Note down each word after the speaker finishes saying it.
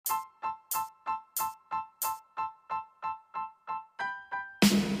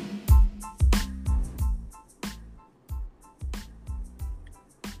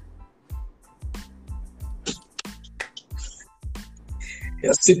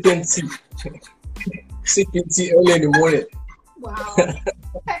You're sipping tea. Sipping tea early in the morning. Wow.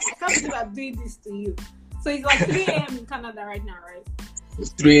 I can't believe I'm doing this to you. So it's like 3 a.m. in Canada right now, right?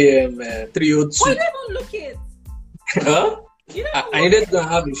 It's 3 a.m. 3:02. Why don't even look it? Huh? You I don't needed to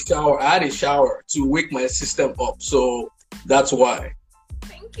have a shower. I had a shower to wake my system up. So that's why.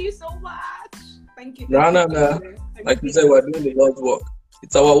 Thank you so much. Thank you. No. Like you said, we're doing the Lord's work.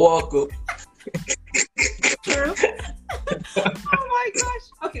 It's our work. Oh. True. Oh my gosh.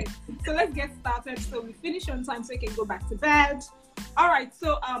 Okay, so let's get started. So we finish on time so we can go back to bed. All right.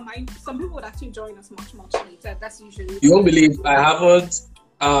 So some people would actually join us much later. That's usually. You won't believe I haven't.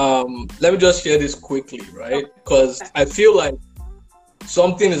 Let me just share this quickly, right? Because I feel like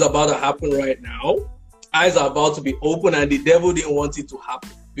something is about to happen right now. Eyes are about to be open, and the devil didn't want it to happen.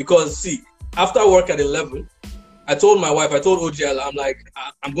 Because see, after work at 11, I told my wife, I told OGL, I'm like,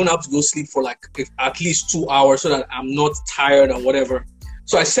 I'm going to have to go sleep for like at least 2 hours so that I'm not tired or whatever.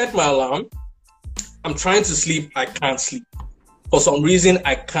 So I set my alarm. I'm trying to sleep. I can't sleep. For some reason,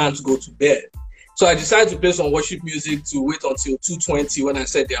 I can't go to bed. So I decided to play some worship music to wait until 2:20 when I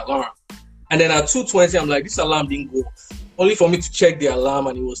set the alarm. And then at 2:20, I'm like, this alarm didn't go. Only for me to check the alarm,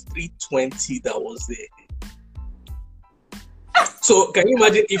 and it was 3:20 that was there. So can you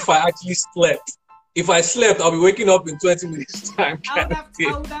imagine if I actually slept? If I slept, I'll be waking up in 20 minutes time. I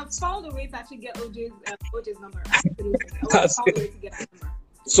would have found a way to actually get OJ's number. That's it.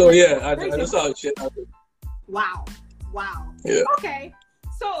 So yeah, I just how shit happened. Wow. Yeah. Okay.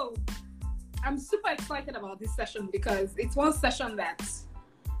 So I'm super excited about this session because it's one session that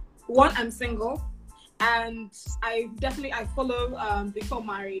I'm single. And I follow before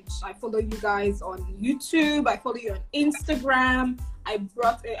marriage. I follow you guys on YouTube. I follow you on Instagram. I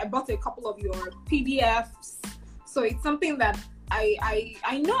bought a couple of your PDFs. So it's something that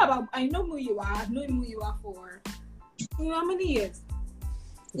I know about. I know who you are. I've known who you are for how many years?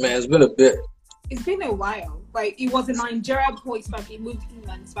 Man, it's been a bit. It's been a while. Like it was a Nigerian boy. His family moved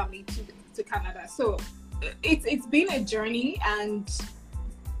England's family to Canada. So it's been a journey, and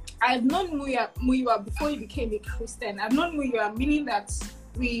I've known Muyiwa before he became a Christian. I've known Muyiwa, meaning that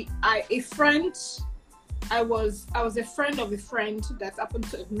I was a friend of a friend that happened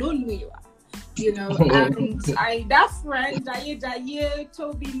to have known Muyiwa, you know, and that friend, Daye,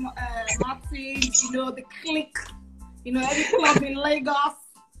 Toby, Martin, you know, the clique, you know, every club in Lagos.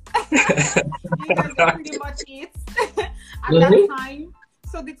 You guys are pretty much it at that time.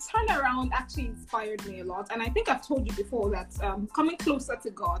 So the turnaround actually inspired me a lot. And I think I've told you before that coming closer to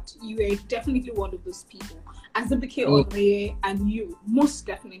God, you were definitely one of those people. Azubike Oye and you, most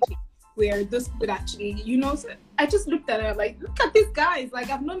definitely, were those people that actually, you know, so I just looked at her like, look at these guys. Like,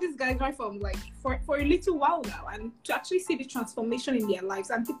 I've known these guys right from like for a little while now. And to actually see the transformation in their lives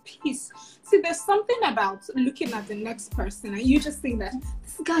and the peace. See, there's something about looking at the next person and you just think that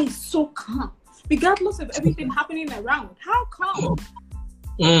this guy is so calm, regardless of everything happening around. How calm?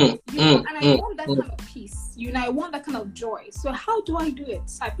 And I want that kind of peace, you know, I want that kind of joy. So how do I do it?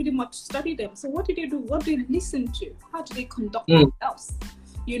 I pretty much study them. So what do they do? What do they listen to? How do they conduct themselves?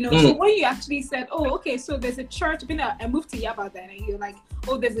 You know, so when you actually said, oh, okay, so there's a church, I moved to Yaba then, and you're like,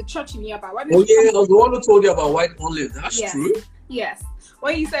 oh, there's a church in Yaba. I was the one who told you about White Olive. That's true. Yes.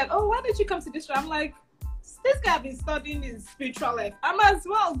 When you said, oh, why did you come to this church? I'm like, this guy been studying his spiritual life. I might as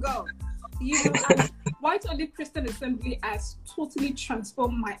well go. You know, White Olive Christian Assembly has totally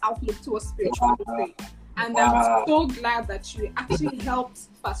transformed my outlook towards spirituality. And I'm so glad that you actually helped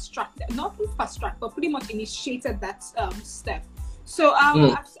fast track that. Not fast track, but pretty much initiated that step. So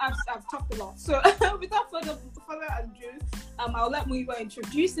I've talked a lot. So without further ado, I'll let Muyiwa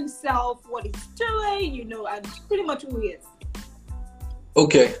introduce himself, what he's doing, you know, and pretty much who he is.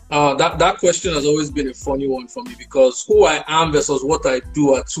 Okay, that question has always been a funny one for me because who I am versus what I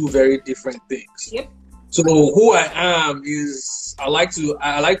do are two very different things. Yep. So who I am is I like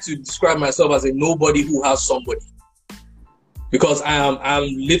to describe myself as a nobody who has somebody, because I'm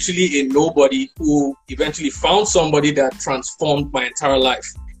literally a nobody who eventually found somebody that transformed my entire life,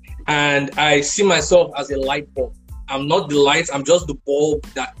 and I see myself as a light bulb. I'm not the light; I'm just the bulb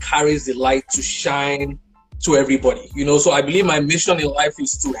that carries the light to shine to everybody, you know. So I believe my mission in life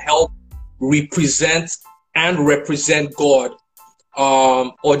is to help represent God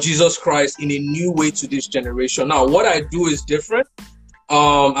or Jesus Christ in a new way to this generation. Now, what I do is different.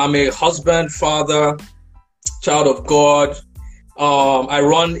 I'm a husband, father, child of God. I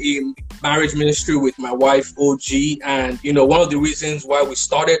run a marriage ministry with my wife, OG, and you know, one of the reasons why we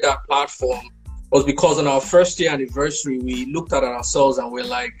started that platform was because on our first year anniversary, we looked at ourselves and we're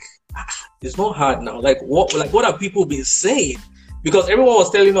like, it's not hard now. Like what have people been saying? Because everyone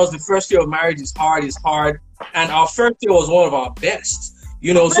was telling us the first year of marriage is hard, and our first year was one of our best.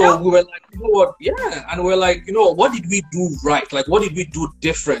 You know, so we were like, you know what? Yeah. And we're like, you know, what did we do right? Like, what did we do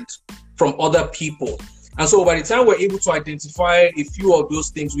different from other people? And so by the time we're able to identify a few of those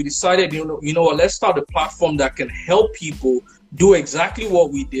things, we decided, you know what, let's start a platform that can help people do exactly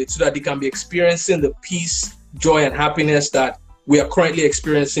what we did so that they can be experiencing the peace, joy, and happiness that we are currently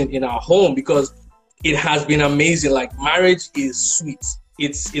experiencing in our home, because it has been amazing. Like, marriage is sweet.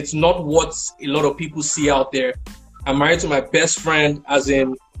 It's not what a lot of people see out there. I'm married to my best friend, as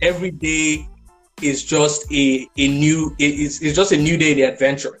in every day is just it's just a new day in the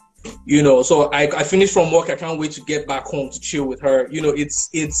adventure. You know, so I finished from work. I can't wait to get back home to chill with her. You know,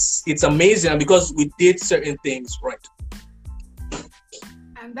 it's amazing, and because we did certain things right.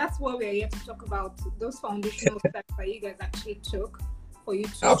 And that's what we're here to talk about, those foundational steps that you guys actually took for you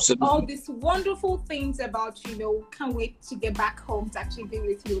to Absolutely. all these wonderful things about, you know, can't wait to get back home to actually be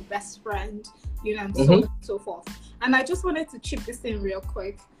with your best friend, you know, and so on and so forth. And I just wanted to chip this in real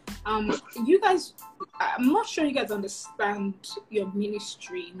quick. You guys, I'm not sure you guys understand your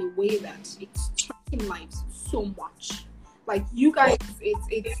ministry in the way that it's touching lives so much. Like, you guys,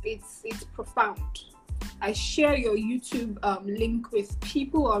 it's profound. I share your YouTube link with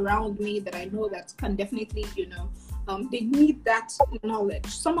people around me that I know that can definitely, you know, they need that knowledge.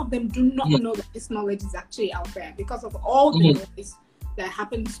 Some of them do not know that this knowledge is actually out there because of all the noise that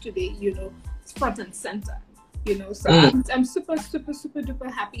happens today, you know, it's front and center. You know, so I'm super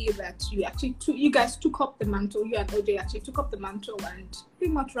duper happy that you guys took up the mantle. You and OJ actually took up the mantle and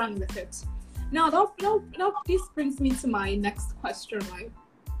pretty much ran with it. Now, this brings me to my next question, right?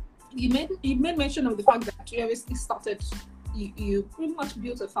 You made mention of the fact that you obviously started. You pretty much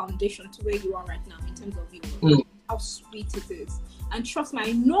built a foundation to where you are right now in terms of you, how sweet it is. And trust me,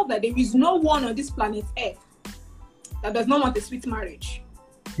 I know that there is no one on this planet Earth that does not want a sweet marriage.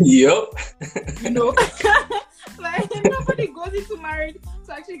 Yep. You know, like, nobody goes into marriage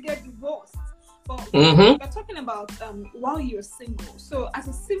to actually get divorced. But we're talking about while you're single. So as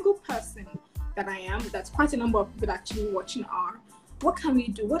a single person that I am, that's quite a number of people actually watching are, what can we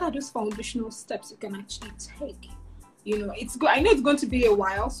do? What are those foundational steps you can actually take? You know, it's good. I know it's going to be a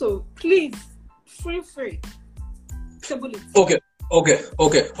while, so please feel free. Okay.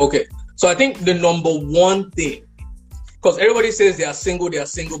 So I think the number one thing, because everybody says they are single,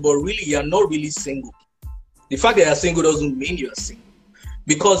 but really you're not really single. The fact that you're single doesn't mean you're single.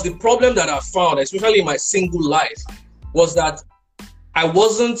 Because the problem that I found, especially in my single life, was that I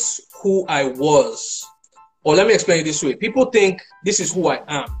wasn't who I was. Or let me explain it this way. People think this is who I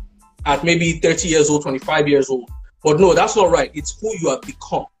am at maybe 30 years old, 25 years old. But no, that's not right. It's who you have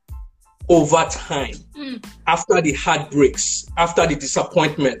become over time, after the heartbreaks, after the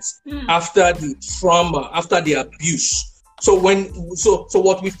disappointments, after the trauma, after the abuse. So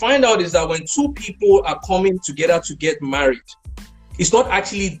what we find out is that when two people are coming together to get married, it's not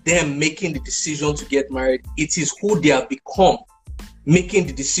actually them making the decision to get married. It is who they have become making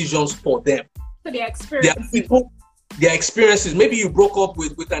the decisions for them. So their experiences. Their experiences. Maybe you broke up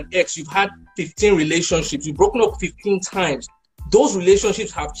with an ex. You've had 15 relationships. You've broken up 15 times. Those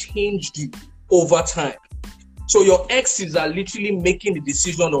relationships have changed you over time. So your exes are literally making the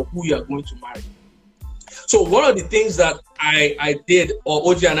decision of who you are going to marry. So one of the things that I did, or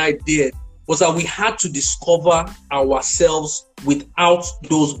OJ and I did, was that we had to discover ourselves without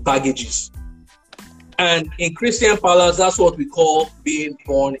those baggages. And in Christian parlance, that's what we call being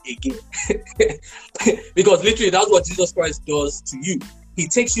born again. Because literally that's what Jesus Christ does to you. He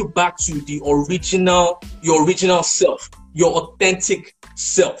takes you back to your original self, your authentic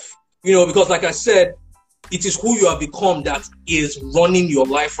self. You know, because like I said, it is who you have become that is running your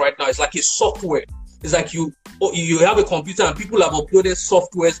life right now. It's like a software. It's like you have a computer and people have uploaded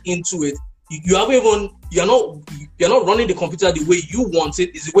softwares into it. You're not running the computer the way you want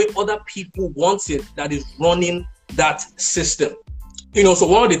it. It's the way other people want it that is running that system. You know, so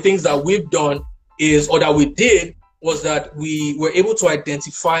one of the things that we've done that we did was that we were able to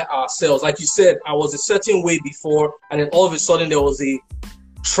identify ourselves. Like you said, I was a certain way before, and then all of a sudden there was a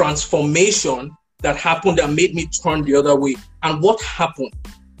transformation that happened that made me turn the other way. And what happened?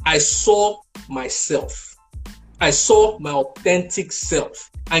 I saw myself. I saw my authentic self.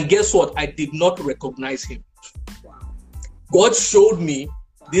 And guess what? I did not recognize him. Wow. God showed me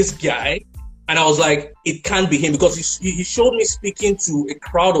this guy, and I was like, it can't be him, because he showed me speaking to a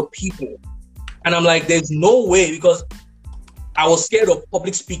crowd of people. And I'm like, there's no way, because I was scared of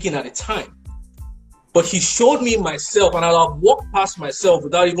public speaking at the time. But he showed me myself, and I'll have walked past myself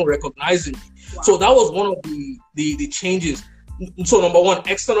without even recognizing me. Wow. So that was one of the changes. So number one,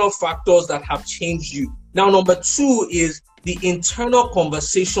 external factors that have changed you. Now, number two is the internal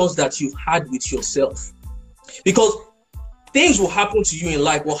conversations that you've had with yourself. Because things will happen to you in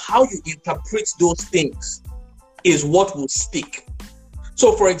life, but how you interpret those things is what will stick.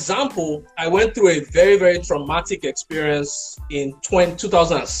 So, for example, I went through a very, very traumatic experience in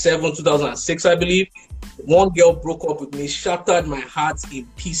 2007, 2006, I believe. One girl broke up with me, shattered my heart in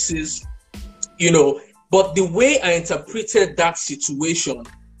pieces, you know. But the way I interpreted that situation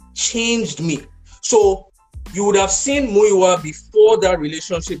changed me. So you would have seen Muyiwa before that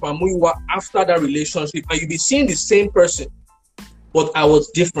relationship and Muyiwa after that relationship, and you'd be seeing the same person, but I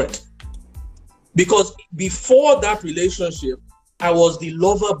was different. Because before that relationship, I was the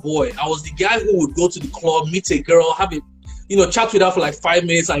lover boy. I was the guy who would go to the club, meet a girl, have a, chat with her for like 5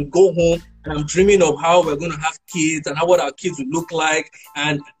 minutes and go home. And I'm dreaming of how we're going to have kids and what our kids will look like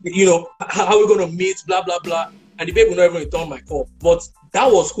and, how we're going to meet, blah, blah, blah. And the babe will not even return my call. But that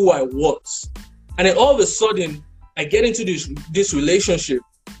was who I was. And then all of a sudden, I get into this relationship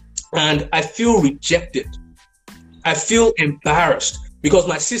and I feel rejected. I feel embarrassed because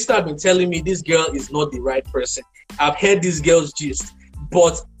my sister had been telling me this girl is not the right person. I've heard this girl's gist,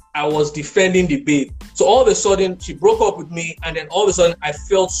 but I was defending the babe. So all of a sudden, she broke up with me, and then all of a sudden, I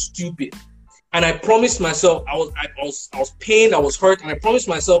felt stupid. And I promised myself, I was pained, I was hurt, and I promised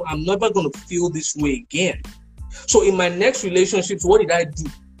myself I'm never going to feel this way again. So in my next relationships, what did I do?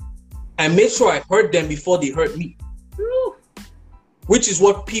 I made sure I hurt them before they hurt me. Ooh. Which is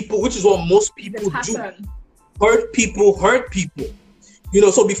what most people do. Hurt people.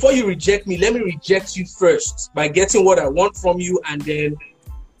 So before you reject me, let me reject you first by getting what I want from you and then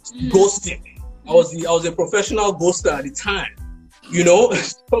ghosting. I was a professional ghoster at the time,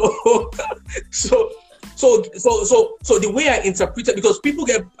 So the way I interpret it, because people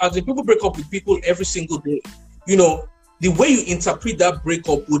break up with people every single day, the way you interpret that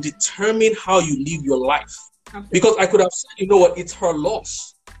breakup will determine how you live your life. Okay. Because I could have said, it's her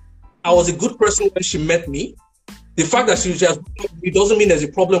loss. I was a good person when she met me. The fact that she just, it doesn't mean there's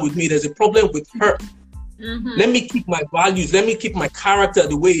a problem with me. There's a problem with her. Mm-hmm. Let me keep my values. Let me keep my character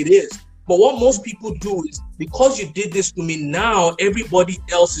the way it is. But what most people do is, because you did this to me, now everybody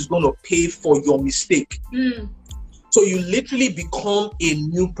else is going to pay for your mistake. So you literally become a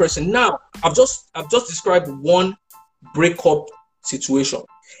new person. Now, I've just described one breakup situation.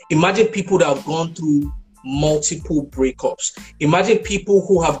 Imagine people that have gone through multiple breakups. Imagine people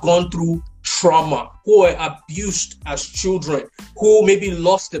who have gone through trauma, who were abused as children, who maybe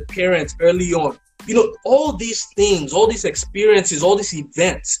lost their parents early on. All these things, all these experiences, all these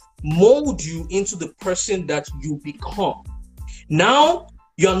events mold you into the person that you become. Now,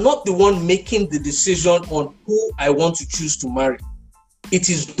 you're not the one making the decision on who I want to choose to marry. It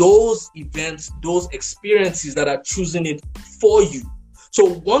is those events, those experiences that are choosing it for you.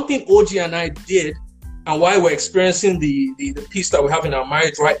 So one thing OG and I did, and why we're experiencing the peace that we have in our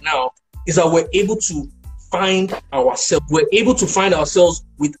marriage right now, is that we're able to find ourselves. We're able to find ourselves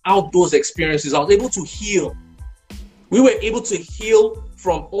without those experiences. I was able to heal. We were able to heal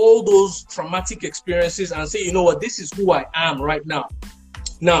from all those traumatic experiences and say, this is who I am right now.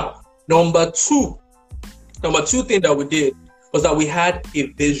 Now, number two thing that we did was that we had a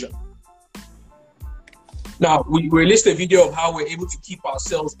vision. Now, we released a video of how we're able to keep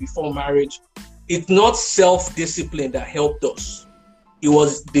ourselves before marriage. It's not self-discipline that helped us. It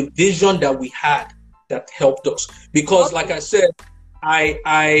was the vision that we had that helped us. Because like I said, I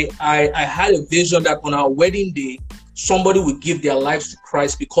had a vision that on our wedding day, somebody would give their lives to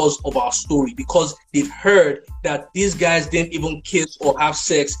Christ because of our story, because they've heard that these guys didn't even kiss or have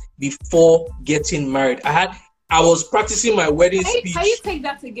sex before getting married. I was practicing my wedding speech. Can you take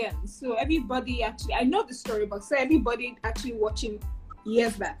that again? So everybody actually, I know the story, but so everybody actually watching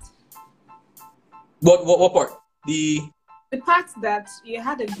hears that. What part? The part that you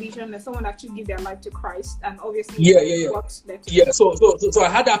had a vision that someone actually give their life to Christ, and obviously So I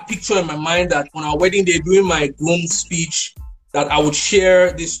had that picture in my mind that on our wedding day, during my groom speech, that I would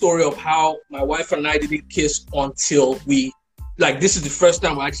share this story of how my wife and I didn't kiss until this is the first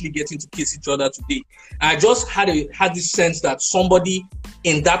time we're actually getting to kiss each other today. And I just had this sense that somebody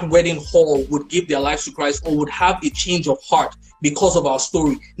in that wedding hall would give their lives to Christ or would have a change of heart because of our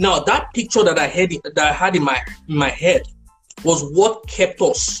story. Now, that picture that I had in my head was what kept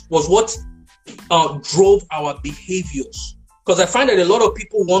us, was what drove our behaviors. Because I find that a lot of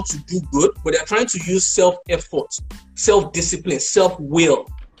people want to do good, but they're trying to use self-effort, self-discipline, self-will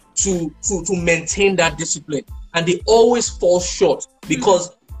to maintain that discipline. And they always fall short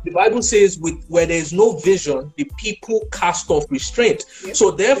because the Bible says where there's no vision, the people cast off restraint. Yep.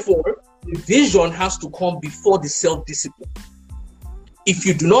 So therefore, the vision has to come before the self-discipline. If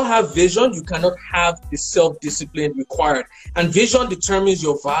you do not have vision, you cannot have the self-discipline required. And vision determines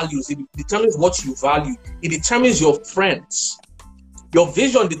your values. It determines what you value. It determines your friends. Your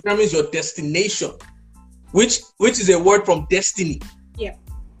vision determines your destination, which is a word from destiny. Yeah.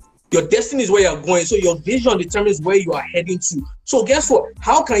 Your destiny is where you're going. So your vision determines where you are heading to. So guess what?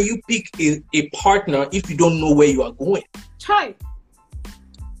 How can you pick a partner if you don't know where you are going? Try.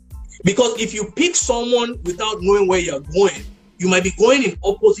 Because if you pick someone without knowing where you're going, you might be going in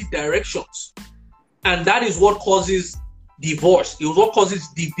opposite directions. And that is what causes divorce. It was what causes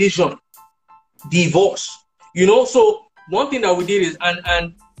division, divorce. You know, so one thing that we did is,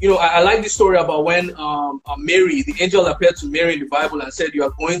 and you know, I like this story about when Mary, the angel appeared to Mary in the Bible and said, you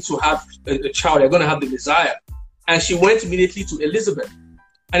are going to have a child, you're going to have the Messiah. And she went immediately to Elizabeth.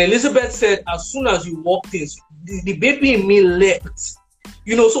 And Elizabeth said, as soon as you walked in, the baby in me leapt.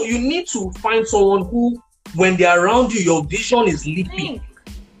 You know, so you need to find someone who, when they're around you, your vision is leaping.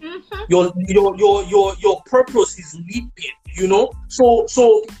 Your purpose is leaping, you know. So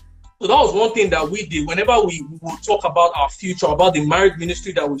that was one thing that we did. Whenever we will talk about our future, about the marriage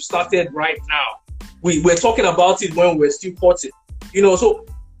ministry that we've started right now, we're talking about it when we're still courting. You know, so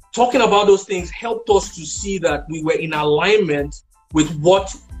talking about those things helped us to see that we were in alignment with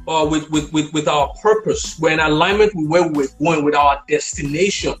what with our purpose. We're in alignment with where we're going, with our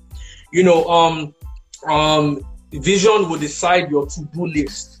destination. You know, vision will decide your to-do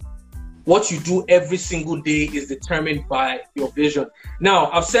list. What you do every single day is determined by your vision.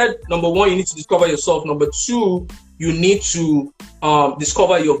 Now, I've said, number one, you need to discover yourself. Number two, you need to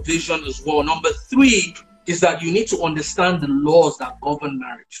discover your vision as well. Number three is that you need to understand the laws that govern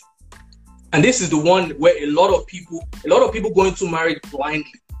marriage. And this is the one where a lot of people go into marriage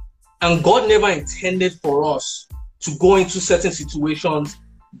blindly. And God never intended for us to go into certain situations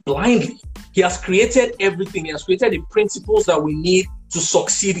blindly. He has created everything. He has created the principles that we need to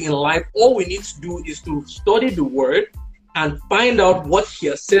succeed in life. All we need to do is to study the word and find out what he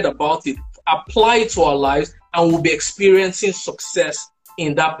has said about it, apply it to our lives, and we'll be experiencing success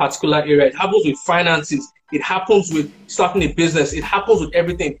in that particular area. It happens with finances. It happens with starting a business. It happens with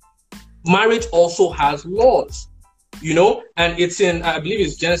everything. Marriage also has laws, you know, and it's in, I believe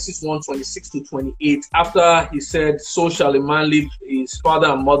it's Genesis 1:26-28. After he said, so shall a man leave his father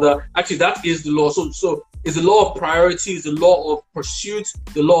and mother. Actually, that is the law. So it's the law of priority, it's the law of pursuit,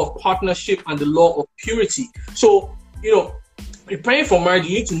 the law of partnership, and the law of purity. So, you know, preparing for marriage,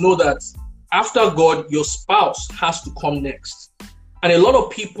 you need to know that after God, your spouse has to come next. And a lot of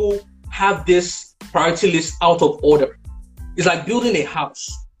people have this priority list out of order. It's like building a house.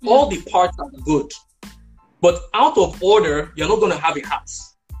 All the parts are good, but out of order, you're not going to have a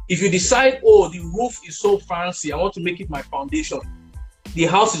house. If you decide, oh, the roof is so fancy, I want to make it my foundation, the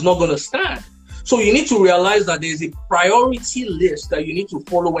house is not going to stand. So you need to realize that there's a priority list that you need to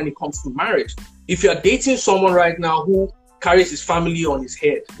follow when it comes to marriage. If you're dating someone right now who carries his family on his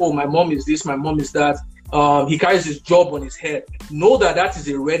head, oh, my mom is this, my mom is that, he carries his job on his head, know that that is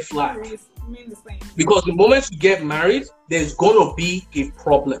a red flag. Because the moment you get married, there's going to be a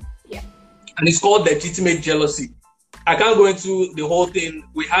problem. Yeah. And it's called legitimate jealousy. I can't go into the whole thing.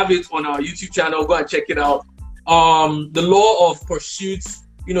 We have it on our YouTube channel. Go and check it out. The law of pursuit.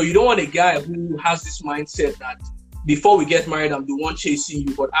 You know, you don't want a guy who has this mindset that before we get married, I'm the one chasing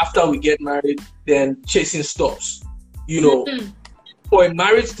you. But after we get married, then chasing stops. You know, for a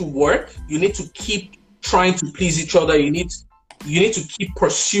marriage to work, you need to keep trying to please each other. You need to keep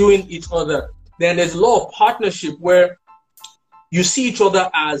pursuing each other. Then there's a law of partnership where you see each other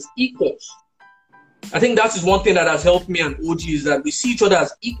as equals. I think that is one thing that has helped me and OG is that we see each other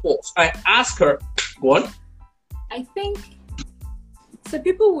as equals. I ask her, go on. I think so.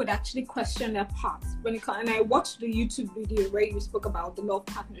 People would actually question their path when it comes. And I watched the YouTube video where you spoke about the law of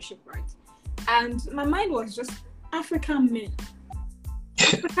partnership, right? And my mind was just African men.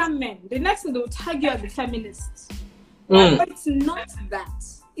 African men. The next thing they'll tag you as the feminists. But it's not that.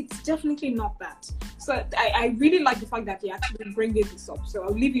 It's definitely not that. So I really like the fact that you actually bring this up. So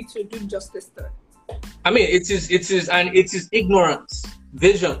I'll leave you to do justice there. I mean, it is ignorance,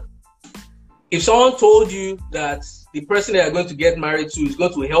 vision. If someone told you that the person that you're going to get married to is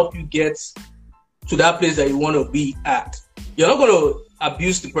going to help you get to that place that you want to be at, you're not going to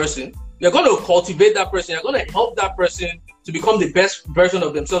abuse the person. You're going to cultivate that person. You're going to help that person to become the best version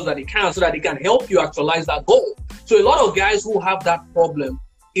of themselves that they can, so that they can help you actualize that goal. So a lot of guys who have that problem,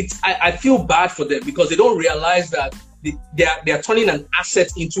 I feel bad for them because they don't realize that they are turning an asset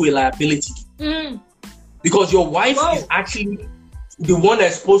into a liability. Because your wife is actually the one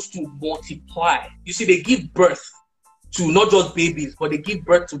that's supposed to multiply. You see, they give birth to not just babies, but they give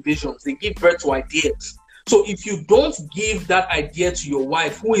birth to visions. They give birth to ideas. So if you don't give that idea to your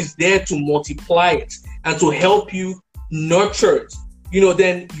wife, who is there to multiply it and to help you nurture it,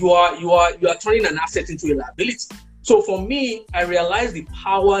 then you are turning an asset into a liability. So for me, I realized the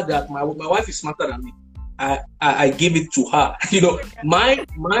power that my wife is smarter than me. I give it to her.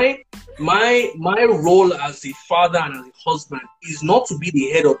 My role as a father and as a husband is not to be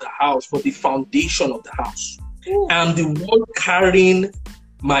the head of the house, but the foundation of the house. Ooh. I'm the one carrying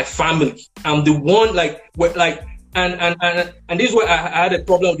my family. I'm the one and this is where I had a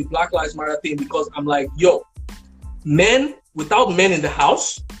problem with the Black Lives Matter thing, because I'm like, without men in the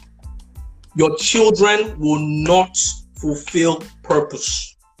house, your children will not fulfill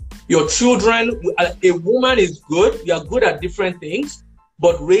purpose. Your children, a woman is good. You are good at different things,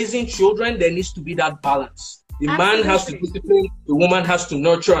 but raising children, there needs to be that balance. The man has to discipline, the woman has to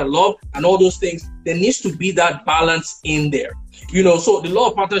nurture and love, and all those things. There needs to be that balance in there. So the law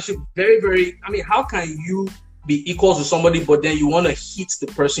of partnership, very, very, how can you be equal to somebody, but then you want to hit the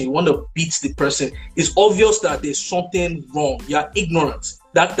person, you want to beat the person? It's obvious that there's something wrong. You're ignorant.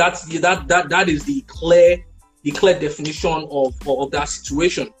 That is the clear definition of that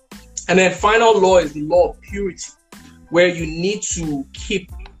situation. And then final law is the law of purity, where you need to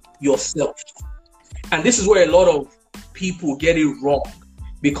keep yourself. And this is where a lot of people get it wrong,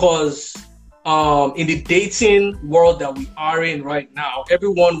 because in the dating world that we are in right now,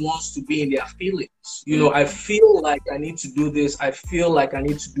 everyone wants to be in their feelings. I feel like I need to do this. I feel like I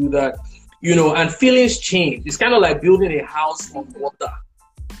need to do that. And feelings change. It's kind of like building a house on water.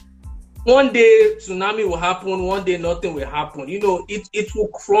 One day tsunami will happen, one day nothing will happen. It will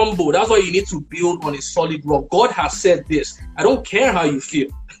crumble. That's why you need to build on a solid rock. God has said this. I don't care how you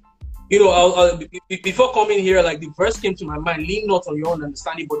feel. Before coming here, the verse came to my mind: lean not on your own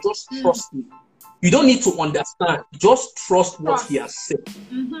understanding, but just trust me. You don't need to understand. Just trust what he has said.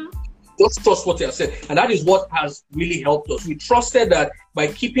 Mm-hmm. Just trust what he has said. And that is what has really helped us. We trusted that by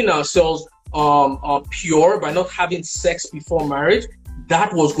keeping ourselves pure, by not having sex before marriage,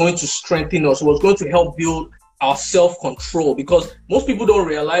 that was going to strengthen us, was going to help build our self-control. Because most people don't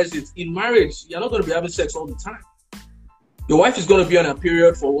realize it. In marriage, you're not going to be having sex all the time. Your wife is going to be on a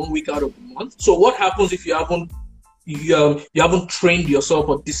period for 1 week out of the month. So what happens if you haven't trained yourself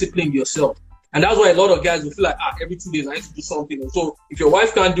or disciplined yourself? And that's why a lot of guys will feel like, every 2 days I need to do something. And so if your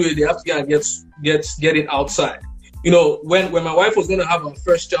wife can't do it, they have to get it outside. When my wife was going to have her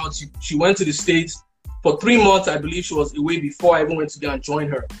first child, she went to the States for 3 months. I believe she was away before I even went to go and join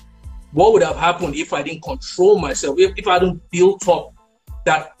her. What would have happened if I didn't control myself? If I didn't build up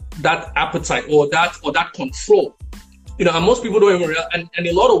that appetite or that control? And most people don't even realize, and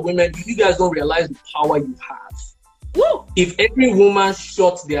a lot of women, you guys don't realize the power you have. Woo! If every woman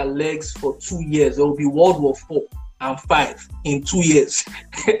shot their legs for 2 years, there will be World War IV and V in 2 years.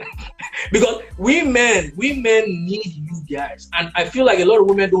 Because we men need you guys. And I feel like a lot of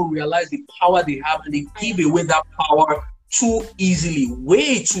women don't realize the power they have, and they give away that power too easily,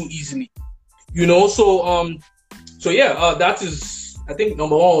 way too easily. That is, I think,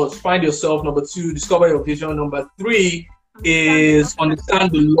 number 1 was find yourself. Number 2, discover your vision. Number 3 is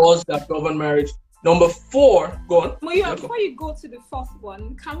understand the laws that govern marriage. Number 4, go on. Before you go to the 4th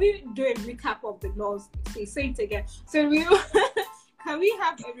one, can we do a recap of the laws? Say it again. So can we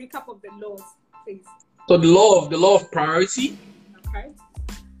have a recap of the laws, please? So the law of priority. Okay.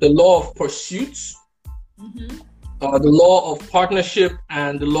 The law of pursuit. Mm-hmm. The law of partnership,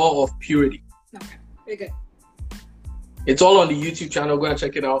 and the law of purity. Okay. Very good. It's all on the YouTube channel. Go and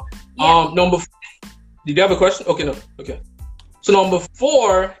check it out. Yeah. Did you have a question? Okay, no. Okay. So number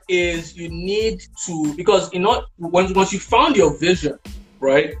 4 is you need to, because once you found your vision,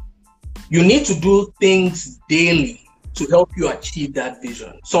 right, you need to do things daily to help you achieve that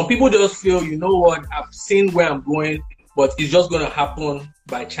vision. Some people just feel, I've seen where I'm going, but it's just going to happen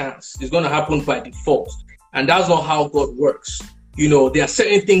by chance. It's going to happen by default. And that's not how God works. There are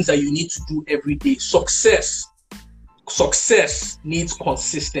certain things that you need to do every day. Success needs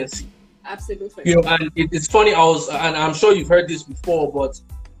consistency. Absolutely. And it's funny, and I'm sure you've heard this before, but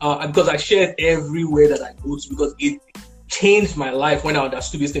because I share it everywhere that I go to, because it changed my life when I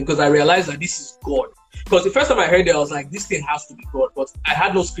understood this thing, because I realized that this is God. Because the first time I heard it, I was like, this thing has to be God, but I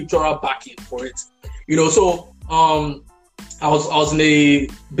had no scriptural backing for it. So I was in a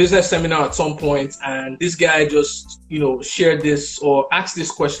business seminar at some point, and this guy just, shared this or asked this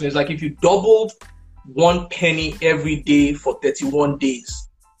question. It's like, if you doubled 1 penny every day for 31 days,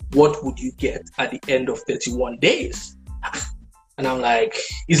 what would you get at the end of 31 days? And I'm like,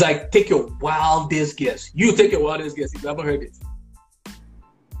 he's like, take your wildest guess. You take your wildest guess if you haven't heard it.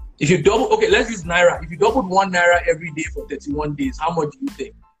 If you let's use Naira. If you doubled 1 Naira every day for 31 days, how much do you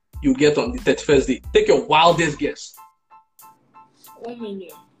think? you get on the 31st day? Take your wildest guess. 1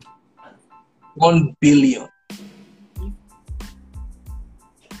 million. 1 billion.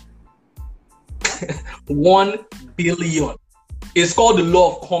 1 billion. It's called the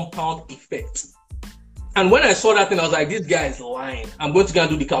law of compound effect. And when I saw that thing, I was like, this guy is lying. I'm going to go and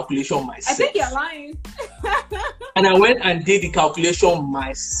do the calculation myself. I think you're lying. And I went and did the calculation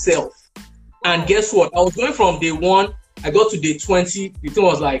myself. And guess what? I was going from day 1, I got to day 20, the thing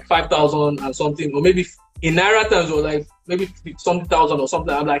was like 5,000 and something, or maybe in Naira terms, it was like maybe something thousand or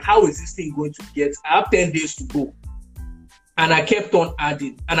something. I'm like, how is this thing going to get? I have 10 days to go. And I kept on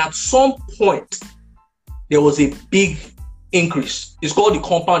adding. And at some point, there was a big increase. It's called the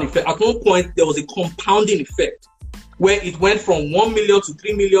compound effect. At one point, there was a compounding effect where it went from 1 million to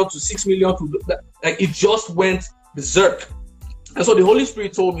 3 million to 6 million to like it just went berserk. And so the Holy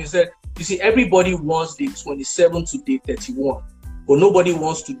Spirit told me, he said, you see, everybody wants day 27 to day 31, but nobody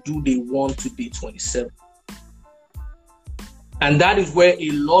wants to do day 1 to day 27. And that is where a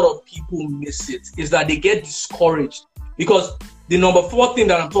lot of people miss it, is that they get discouraged. Because the number 4 thing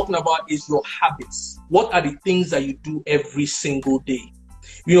that I'm talking about is your habits. What are the things that you do every single day?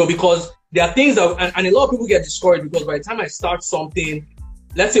 You know, because there are things that, and a lot of people get discouraged because by the time I start something,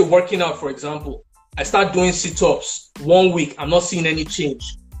 let's say working out, for example, I start doing sit-ups 1 week, I'm not seeing any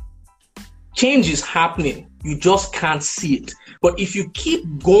change. Change is happening. You just can't see it. But if you keep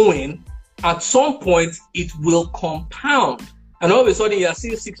going, at some point, it will compound. And all of a sudden, you're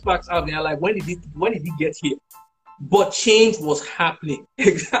seeing 6 packs out there. Like, when did he get here? But change was happening.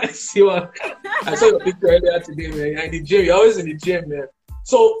 I saw your picture earlier today, man. You're in the gym. You're always in the gym, man.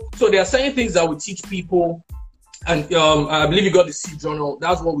 So there are certain things that we teach people. And I believe you got the Seed Journal.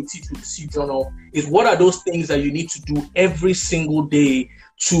 That's what we teach with the Seed Journal, is what are those things that you need to do every single day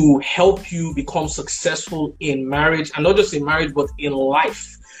to help you become successful in marriage, and not just in marriage, but in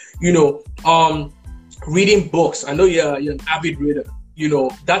life. You know, reading books. I know you're an avid reader. You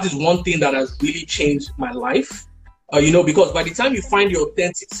know, that is one thing that has really changed my life. You know, because by the time you find your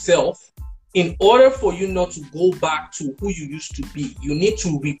authentic self, in order for you not to go back to who you used to be, you need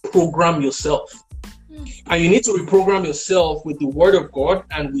to reprogram yourself. And you need to reprogram yourself with the Word of God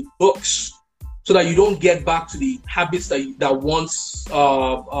and with books, so that you don't get back to the habits that once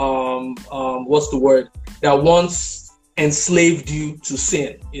that once enslaved you to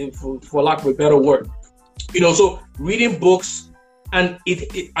sin, for lack of a better word. You know, so reading books, and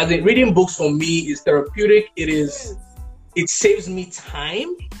reading books for me is therapeutic. It saves me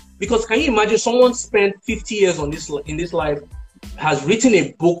time, because can you imagine someone spent 50 years in this life, has written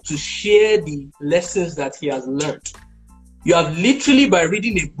a book to share the lessons that he has learned. You have literally, by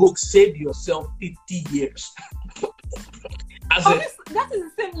reading a book, saved yourself 50 years. That is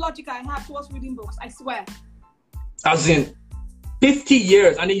the same logic I have towards reading books, I swear. As in 50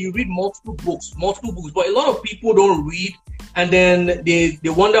 years, and then you read multiple books. But a lot of people don't read, and then they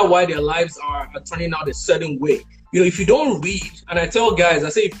wonder why their lives are turning out a certain way. You know, if you don't read, and I tell guys, I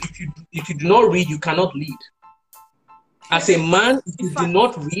say, if you do not read, you cannot lead. As a man, if you do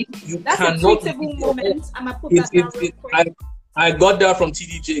not read, you cannot. That's a tweetable moment. I'm gonna put that down real quick. I got that from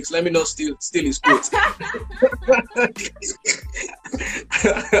TD Jakes. Let me not steal his quote.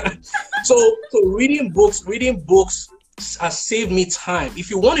 So reading books has saved me time. If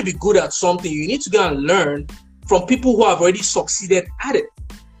you want to be good at something, you need to go and learn from people who have already succeeded at it.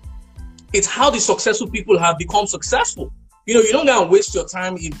 It's how the successful people have become successful. You know, you don't go and waste your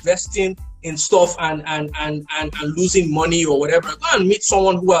time investing in stuff and losing money or whatever. Go and meet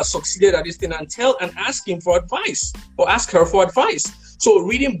someone who has succeeded at this thing and ask him for advice, or ask her for advice. So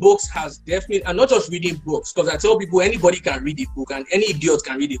reading books has definitely, and not just reading books, because I tell people anybody can read a book and any idiot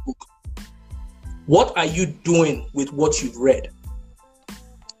can read a book. What are you doing with what you've read?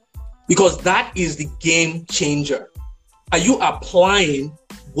 Because that is the game changer. Are you applying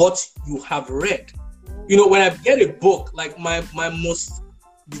what you have read? You know, when I get a book, like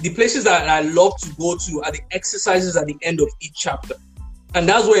the places that I love to go to are the exercises at the end of each chapter. And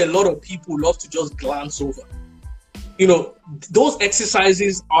that's where a lot of people love to just glance over. You know, those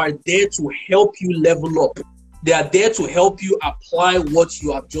exercises are there to help you level up. They are there to help you apply what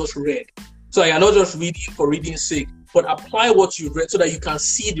you have just read. So you're not just reading for reading's sake, but apply what you've read so that you can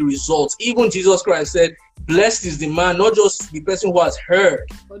see the results. Even Jesus Christ said, blessed is the man, not just the person who has heard,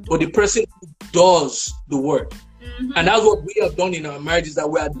 but the person who does the word. Mm-hmm. And that's what we have done in our marriages, that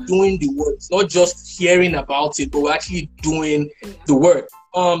we are doing the word. It's not just hearing about it, but we're actually doing the word.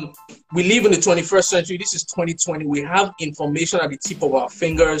 We live in the 21st century. This is 2020. We have information at the tip of our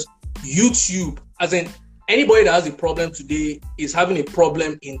fingers. YouTube, as in anybody that has a problem today is having a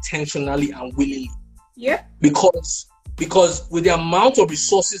problem intentionally and willingly. Yeah. Because Because with the amount of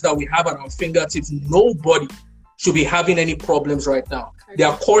resources that we have at our fingertips, nobody should be having any problems right now. There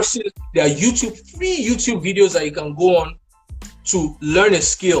are courses, there are free YouTube videos that you can go on to learn a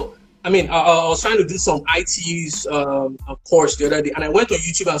skill. I mean, I was trying to do some IT's course the other day, and I went on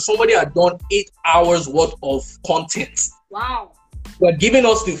YouTube and somebody had done 8 hours worth of content. Wow. They're giving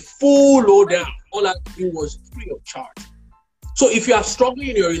us the full lowdown. All I did was free of charge. So if you are struggling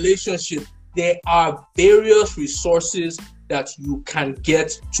in your relationship, there are various resources that you can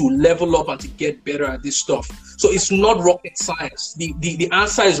get to level up and to get better at this stuff. So it's not rocket science. The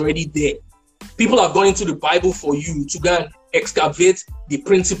answer is already there. People have gone into the Bible for you to go and excavate the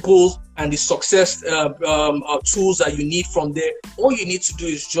principles and the success tools that you need from there. All you need to do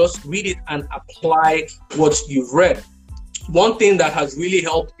is just read it and apply what you've read. One thing that has really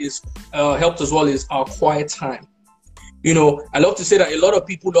helped as well is our quiet time. You know, I love to say that a lot of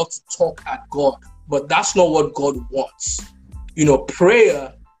people love to talk at God, but that's not what God wants. You know,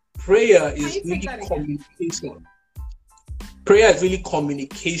 prayer is really communication. Prayer is really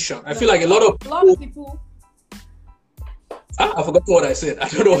communication. I feel like a lot of people. I forgot what I said. I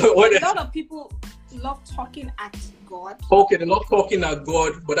don't know what. A lot of people love talking at God. Okay, they're not talking at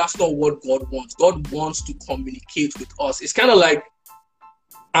God, but that's not what God wants. God wants to communicate with us. It's kind of like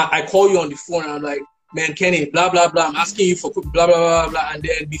I call you on the phone and I'm like, man, Kenny, blah, blah, blah. I'm asking you for blah, blah, blah, blah. And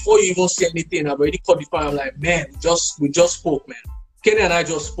then before you even say anything, I've already called the phone. I'm like, man, we just spoke, man. Kenny and I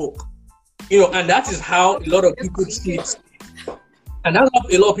just spoke. You know, and that is how a lot of people treat. And that's how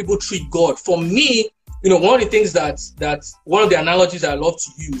a lot of people treat God. For me, you know, one of the things that one of the analogies I love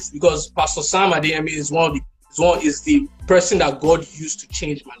to use, because Pastor Sam Adeyemi is the person that God used to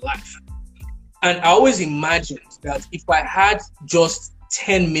change my life. And I always imagined that if I had just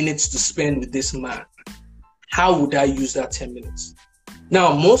 10 minutes to spend with this man, how would I use that 10 minutes?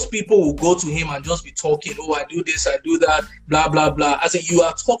 Now, most people will go to him and just be talking, oh, I do this, I do that, blah, blah, blah. As in, you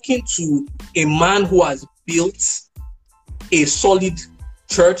are talking to a man who has built a solid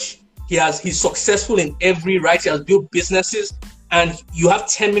church. He's successful in every right. He has built businesses, and you have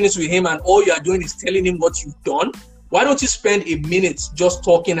 10 minutes with him and all you are doing is telling him what you've done. Why don't you spend a minute just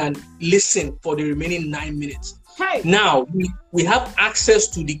talking and listen for the remaining 9 minutes? Hey. Now, we have access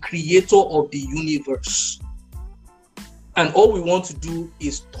to the creator of the universe. And all we want to do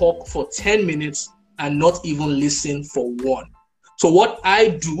is talk for 10 minutes and not even listen for one. So what I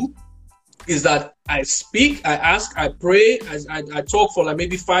do is that I speak, I ask, I pray, I talk for like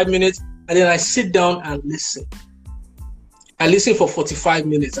maybe 5 minutes, and then I sit down and listen. I listen for 45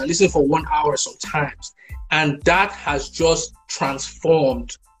 minutes. I listen for 1 hour sometimes. And that has just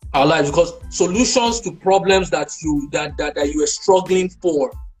transformed our lives, because solutions to problems that you are struggling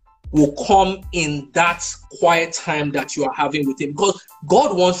for will come in that quiet time that you are having with him, because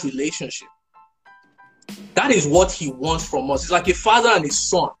God wants relationship. That is what he wants from us. It's like a father and a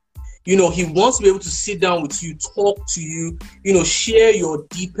son. You know, he wants to be able to sit down with you, talk to you, you know, share your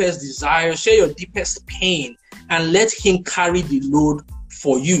deepest desires, share your deepest pain, and let him carry the load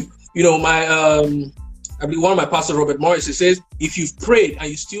for you. You know, I believe one of my pastors, Robert Morris, he says, if you've prayed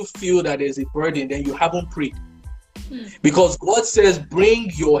and you still feel that there's a burden, then you haven't prayed. Because God says, bring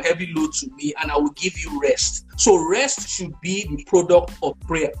your heavy load to me and I will give you rest. So rest should be the product of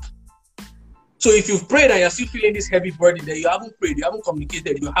prayer. So if you've prayed and you're still feeling this heavy burden, then you haven't prayed, you haven't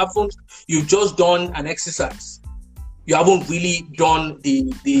communicated, you've just done an exercise. You haven't really done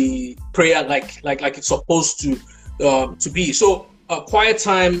the prayer like it's supposed to be. So quiet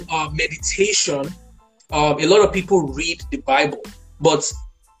time, meditation. A lot of people read the Bible, but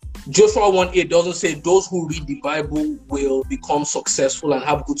Joshua 1:8 doesn't say those who read the Bible will become successful and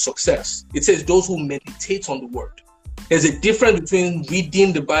have good success. It says those who meditate on the word. There's a difference between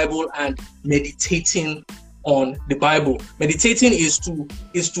reading the Bible and meditating on the Bible. Meditating is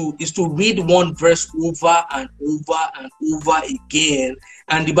to read one verse over and over and over again.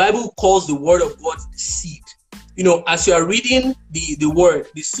 And the Bible calls the word of God the seed. You know, as you are reading the word,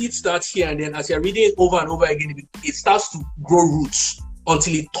 the seed starts here, and then as you're reading it over and over again, it starts to grow roots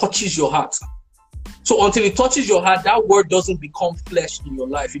until it touches your heart. So until it touches your heart, that word doesn't become flesh in your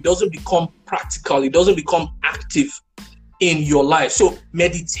life. It doesn't become practical. It doesn't become active in your life. So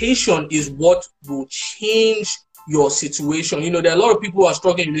meditation is what will change your situation. You know, there are a lot of people who are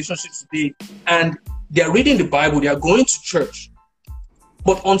struggling in relationships today, and they're reading the Bible, they are going to church.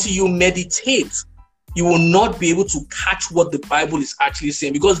 But until you meditate, you will not be able to catch what the Bible is actually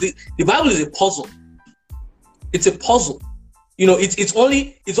saying, because the Bible is a puzzle. It's a puzzle. You know, it's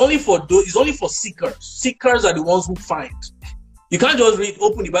only for seekers. Seekers are the ones who find. You can't just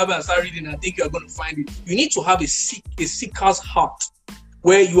open the Bible and start reading and think you are going to find it. You need to have a seeker's heart,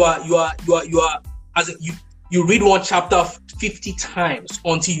 where you you read one chapter 50 times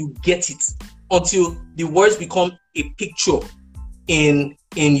until you get it, until the words become a picture in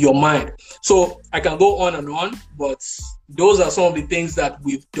your mind. So I can go on, but those are some of the things that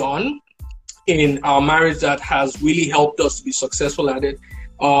we've done in our marriage that has really helped us to be successful at it.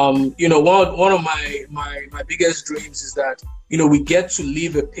 You know, one of my biggest dreams is that, you know, we get to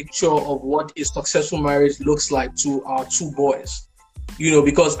leave a picture of what a successful marriage looks like to our two boys. You know,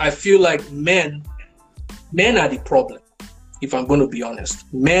 because I feel like men are the problem. If I'm going to be honest,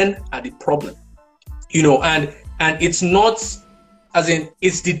 men are the problem. You know, and it's not, as in,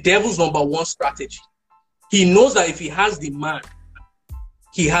 it's the devil's number one strategy. He knows that if he has the man,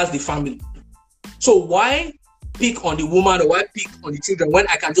 he has the family. So why pick on the woman, or why pick on the children when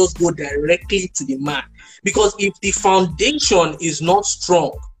I can just go directly to the man? Because if the foundation is not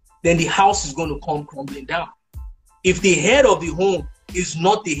strong, then the house is going to come crumbling down. If the head of the home is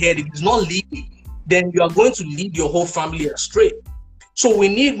not the head, if it's not leading, then you are going to lead your whole family astray. So we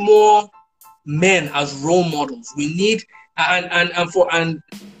need more men as role models. We need, and I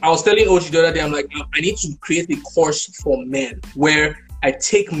was telling Oji the other day, I'm like, I need to create a course for men where I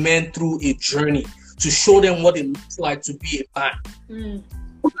take men through a journey to show them what it looks like to be a man.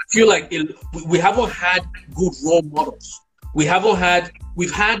 I feel like we haven't had good role models. We've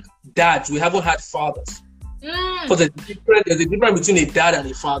had dads, we haven't had fathers. Because there's a difference between a dad and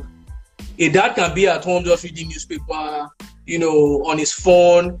a father. A dad can be at home just reading newspaper, you know, on his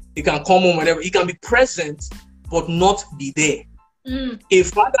phone. He can come home whenever. He can be present, but not be there. A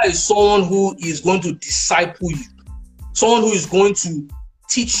father is someone who is going to disciple you, someone who is going to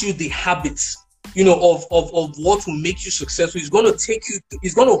teach you the habits, you know, of what will make you successful. He's going to take you,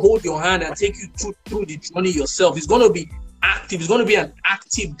 he's going to hold your hand and take you through the journey yourself. He's going to be active. He's going to be an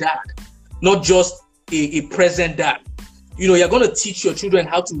active dad, not just a present dad. You know, you're going to teach your children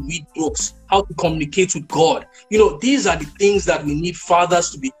how to read books, how to communicate with God. You know, these are the things that we need fathers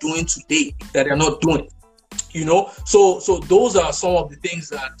to be doing today that they're not doing. You know, so those are some of the things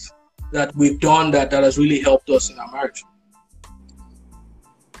that we've done that has really helped us in our marriage.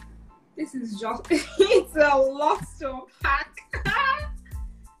 This is just, it's a lot to unpack.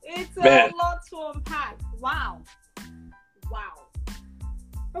 It's a lot to unpack. Wow.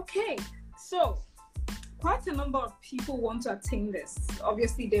 Okay, so quite a number of people want to attain this.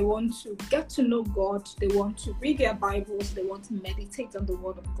 Obviously, they want to get to know God. They want to read their Bibles. They want to meditate on the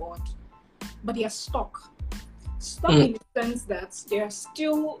Word of God. But they are stuck. In the sense that they are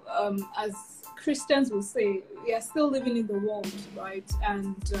still, as Christians will say, we are still living in the world, right?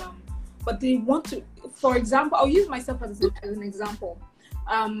 And but they want to, for example, I'll use myself as an example.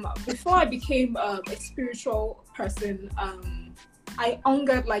 Before I became a spiritual person, I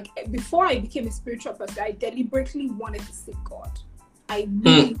hungered, like, before I became a spiritual person, I deliberately wanted to seek God. I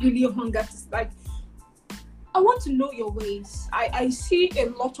really hungered to, like, I want to know your ways. I see a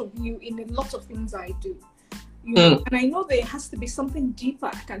lot of you in a lot of things I do. You know, and I know there has to be something deeper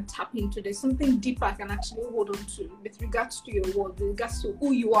I can tap into. There's something deeper I can actually hold on to with regards to your word, with regards to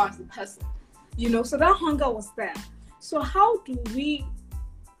who you are as a person. You know, so that hunger was there. So how do we,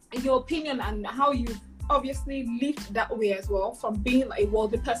 in your opinion, and how you obviously lived that way as well, from being a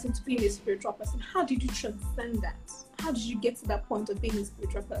worldly person to being a spiritual person, how did you transcend that? How did you get to that point of being a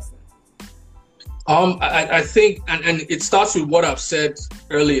spiritual person? I think, and it starts with what I've said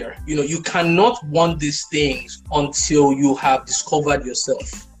earlier. You know, you cannot want these things until you have discovered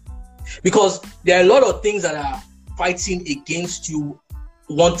yourself, because there are a lot of things that are fighting against you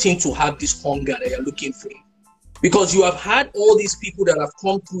wanting to have this hunger that you're looking for. Because you have had all these people that have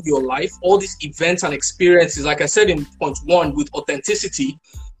come through your life, all these events and experiences, like I said in point one, with authenticity,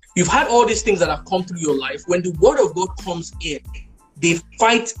 you've had all these things that have come through your life. When the word of God comes in, they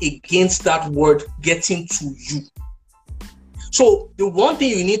fight against that word getting to you. So the one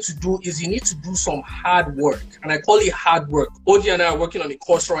thing you need to do is you need to do some hard work. And I call it hard work. Oji and I are working on a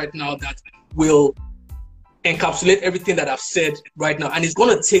course right now that will encapsulate everything that I've said right now. And it's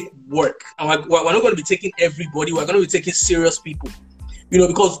going to take work. And we're not going to be taking everybody. We're going to be taking serious people. You know,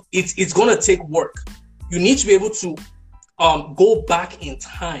 because it's going to take work. You need to be able to go back in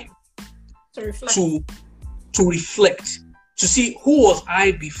time to reflect. To see, who was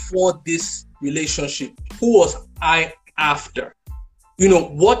I before this relationship? Who was I after? You know,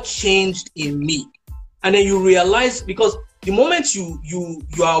 what changed in me? And then you realize, because the moment you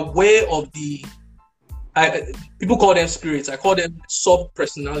are aware of the, people call them spirits, I call them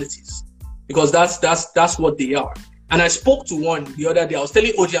sub-personalities, because that's what they are. And I spoke to one the other day. I was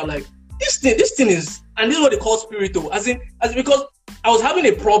telling OJ, I'm like, this thing is, and this is what they call spirit though, as in because I was having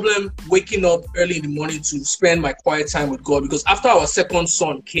a problem waking up early in the morning to spend my quiet time with God, because after our second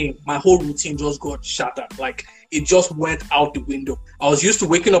son came, my whole routine just got shattered. Like, it just went out the window. I was used to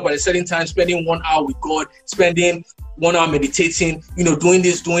waking up at a certain time, spending 1 hour with God, spending 1 hour meditating, doing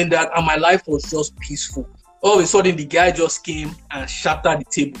this, doing that, and my life was just peaceful. All of a sudden, the guy just came and shattered the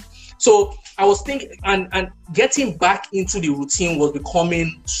table. So I was thinking, and getting back into the routine was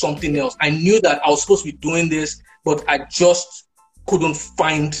becoming something else. I knew that I was supposed to be doing this, but I just couldn't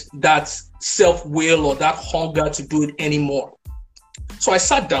find that self-will or that hunger to do it anymore. So I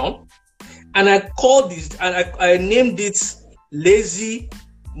sat down and I called this, and I named it Lazy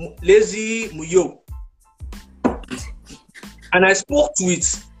Muyo. And I spoke to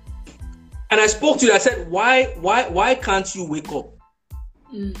it. I said, why can't you wake up?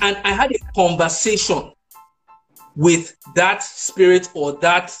 And I had a conversation with that spirit or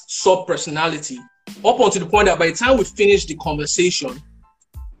that sub-personality, up until the point that by the time we finished the conversation,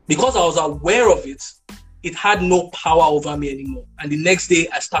 because I was aware of it, it had no power over me anymore. And the next day,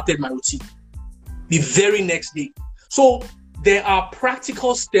 I started my routine. The very next day. So there are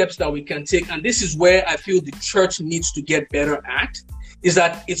practical steps that we can take. And this is where I feel the church needs to get better at, is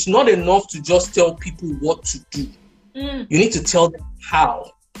that it's not enough to just tell people what to do. You need to tell them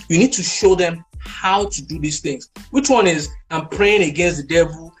how. You need to show them how to do these things. Which one is, I'm praying against the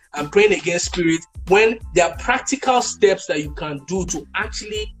devil, I'm praying against spirit, when there are practical steps that you can do to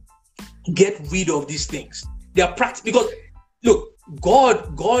actually get rid of these things. They are practical, because look,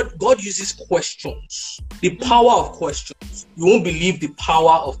 God uses questions, the power of questions. You won't believe the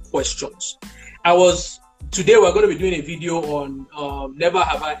power of questions. Today we're going to be doing a video on Never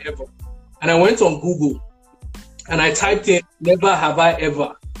Have I Ever. And I went on Google and I typed in Never Have I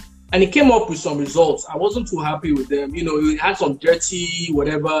Ever. And it came up with some results. I wasn't too happy with them. It had some dirty,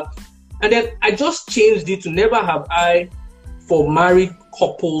 whatever. And then I just changed it to Never Have I for married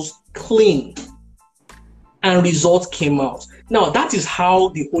couples clean. And results came out. Now, that is how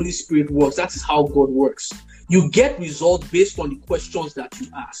the Holy Spirit works. That is how God works. You get results based on the questions that you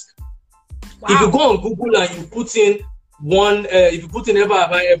ask. Wow. If you go on Google and you put in Never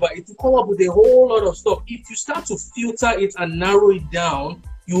Have I Ever, it will come up with a whole lot of stuff. If you start to filter it and narrow it down,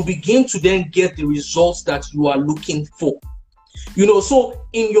 you begin to then get the results that you are looking for. So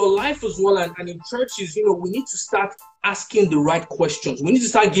in your life as well, and in churches, we need to start asking the right questions. We need to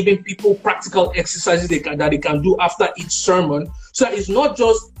start giving people practical exercises that they can do after each sermon, so that it's not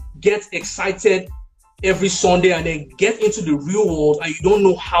just get excited every Sunday and then get into the real world and you don't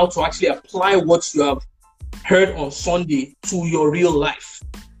know how to actually apply what you have heard on Sunday to your real life.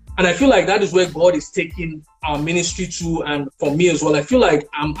 And I feel like that is where God is taking our ministry to, and for me as well. I feel like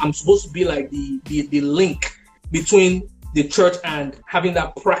I'm supposed to be like the link between the church and having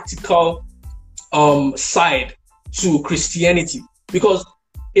that practical side to Christianity, because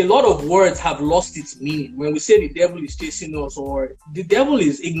a lot of words have lost its meaning. When we say the devil is chasing us, or the devil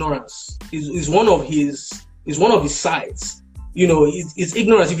is ignorance, is one of his sides. It's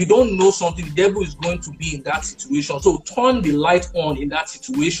ignorance. If you don't know something, the devil is going to be in that situation. So turn the light on in that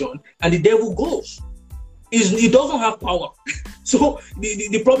situation and the devil goes. He doesn't have power. So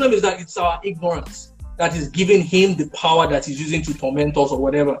the problem is that it's our ignorance that is giving him the power that he's using to torment us or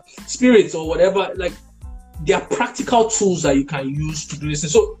whatever. Spirits or whatever, like, there are practical tools that you can use to do this.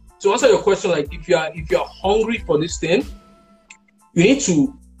 And so to answer your question, like, if you're hungry for this thing, you need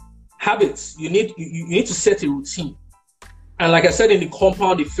to have it. You need to set a routine. And like I said, in the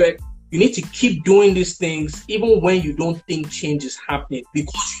compound effect, you need to keep doing these things even when you don't think change is happening,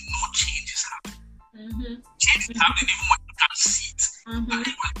 because you know change is happening. Mm-hmm. Change is happening even when you can't see it. Mm-hmm.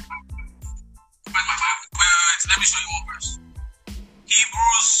 Let me show you one verse.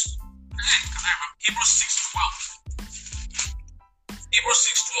 Hebrews 6:12. Hebrews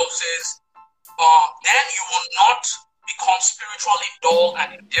 6:12 says, then you will not become spiritually dull and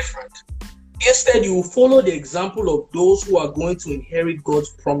indifferent. Instead, you will follow the example of those who are going to inherit God's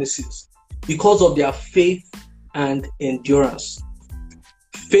promises because of their faith and endurance.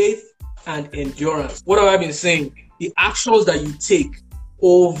 Faith and endurance. What have I been saying? The actions that you take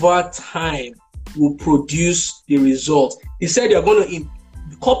over time will produce the result. He said you're going to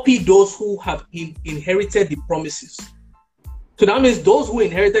copy those who have inherited the promises. So that means those who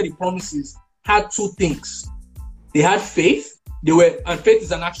inherited the promises had two things. They had faith. And faith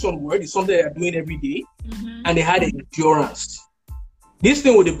is an action word. It's something they are doing every day. Mm-hmm. And they had endurance. This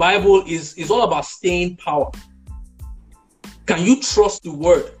thing with the Bible is all about staying power. Can you trust the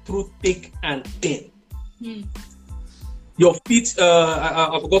word through thick and thin? Mm. your feet,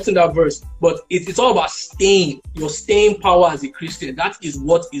 I've forgotten that verse, but it's all about staying, your staying power as a Christian. That is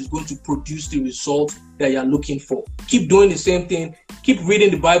what is going to produce the result that you're looking for. Keep doing the same thing. Keep reading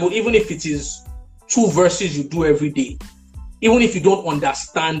the Bible, even if it is 2 verses you do every day. Even if you don't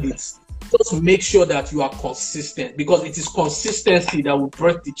understand it, just make sure that you are consistent, because it is consistency that will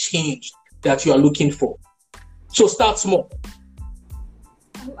birth the change that you are looking for. So start small.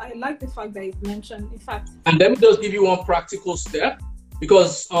 I like the fact that you've mentioned, in fact. And let me just give you one practical step,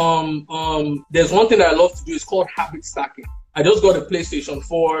 because there's one thing that I love to do. It's called habit stacking. I just got a PlayStation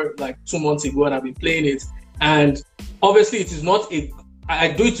 4 like 2 months ago, and I've been playing it. And obviously, it is not I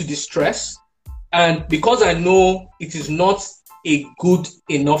do it to distress. And because I know it is not a good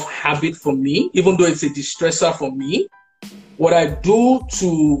enough habit for me, even though it's a distressor for me, what I do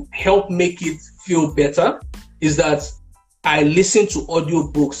to help make it feel better is that I listen to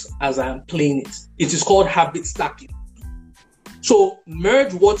audiobooks as I am playing it. It is called habit stacking. So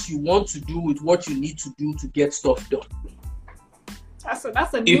merge what you want to do with what you need to do to get stuff done. That's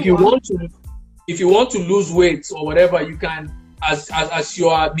a new one. If you want to lose weight or whatever, you can, as you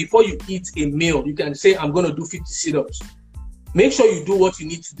are, before you eat a meal, you can say, I'm going to do 50 sit-ups. Make sure you do what you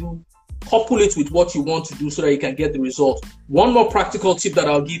need to do. Couple it with what you want to do so that you can get the result. One more practical tip that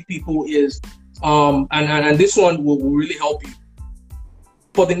I'll give people is, and this one will really help you.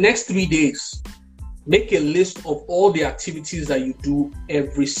 For the next 3 days, make a list of all the activities that you do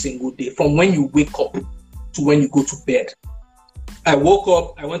every single day, from when you wake up to when you go to bed. I woke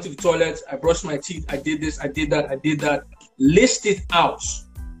up, I went to the toilet, I brushed my teeth, I did this, I did that, I did that. List it out,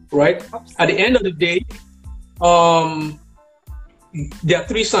 right? At the end of the day, there are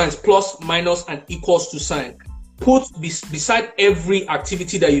 3 signs: plus, minus, and equals to sign. Put beside every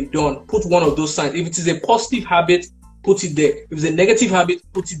activity that you've done, put one of those signs. If it is a positive habit, put it there. If it's a negative habit,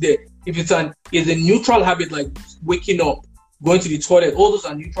 put it there. If it's a neutral habit, like waking up, going to the toilet, all those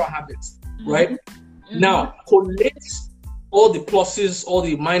are neutral habits, right? Mm-hmm. Now, collect all the pluses, all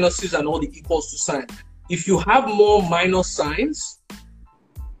the minuses, and all the equals to sign. If you have more minus signs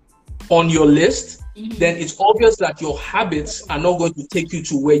on your list, then it's obvious that your habits are not going to take you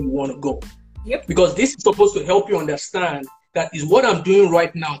to where you want to go. Yep. Because this is supposed to help you understand that is what I'm doing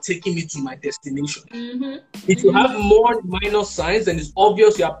right now taking me to my destination. If you have more minus signs, then it's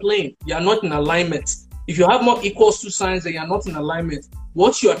obvious you are playing. You are not in alignment. If you have more equals to signs, then you are not in alignment.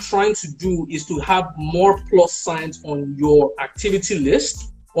 What you are trying to do is to have more plus signs on your activity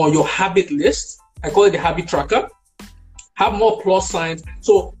list, or your habit list. I call it the habit tracker. Have more plus signs.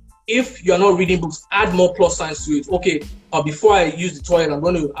 So if you're not reading books, add more plus signs to it. Okay, before I use the toilet, I'm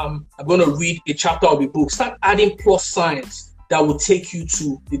going to read a chapter of a book. Start adding plus signs that will take you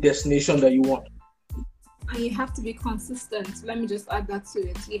to the destination that you want. And you have to be consistent. Let me just add that to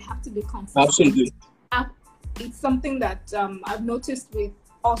it. You have to be consistent. Absolutely. It's something that I've noticed with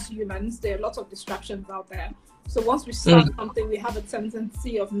us humans. There are lots of distractions out there. So once we start something, we have a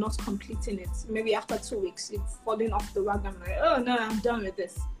tendency of not completing it. Maybe after 2 weeks, it's falling off the wagon. Like, oh no, I'm done with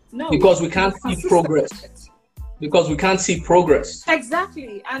this. No, because we can't see progress. Because we can't see progress.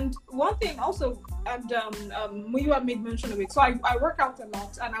 Exactly. And one thing also, and Muyiwa made mention of it. So I work out a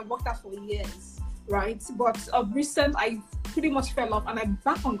lot, and I worked out for years, right? But of recent, I pretty much fell off, and I'm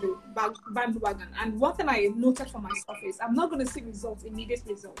back on the bandwagon. And one thing I noted for myself is I'm not going to see immediate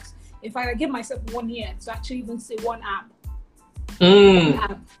results. In fact, I give myself 1 year to actually even see one ab.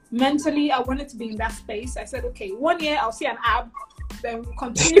 Mentally, I wanted to be in that space. I said, okay, 1 year, I'll see an ab. Then we'll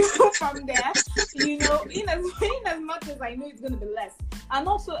continue from there, you know, in as much as I know it's going to be less. And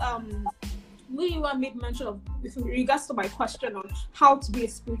also, Muyiwa made mention of, with regards to my question on how to be a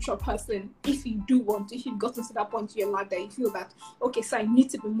spiritual person, if you've gotten to that point in your life that you feel that, okay, so I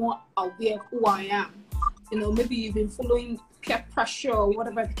need to be more aware of who I am. You know, maybe you've been following peer pressure or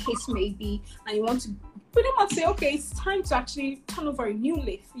whatever the case may be, and you want to pretty much say, okay, it's time to actually turn over a new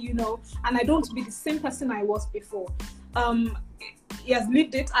leaf, you know, and I don't want to be the same person I was before. He has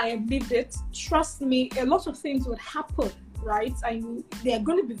lived it, I have lived it. Trust me, a lot of things would happen, right? And they are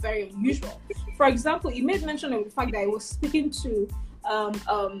going to be very unusual. For example, he made mention of the fact that I was speaking to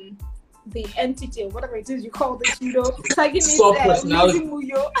the entity or whatever it is you call this, you know, tagging it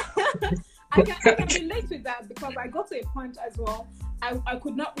Muyo. I can relate with that, because I got to a point as well. I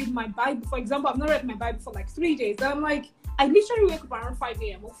could not read my Bible. For example, I've not read my Bible for like 3 days. And I'm like, I literally wake up around 5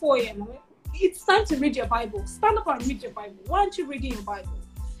 a.m. or 4 a.m. It's time to read your Bible. Stand up and read your Bible. Why aren't you reading your Bible?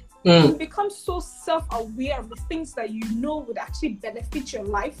 You become so self-aware of the things that you know would actually benefit your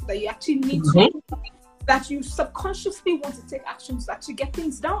life, that you actually need to, that you subconsciously want to take actions to actually get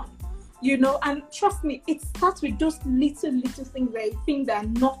things done. You know, and trust me, it starts with those little things that I think that are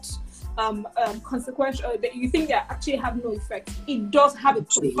not consequential, that you think they actually have no effect, it does have a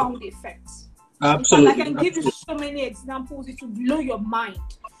profound effect. Absolutely. In fact, I can give you so many examples, it will blow your mind.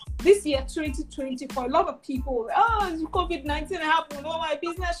 This year, 2020, for a lot of people, COVID-19 happened, my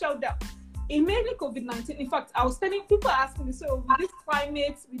business shut down. Immediately COVID-19, in fact, I was telling people, asking me, so with this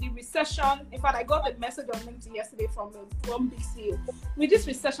climate, with the recession, in fact, I got a message on LinkedIn yesterday from one big CEO. With this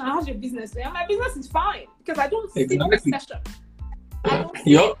recession, how's your business doing? And my business is fine because I don't see the recession. I don't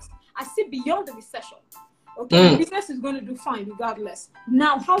see it. I see beyond the recession. Okay, the business is going to do fine regardless.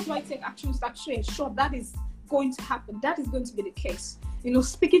 Now, how do I take actions to actually ensure that is going to happen? That is going to be the case.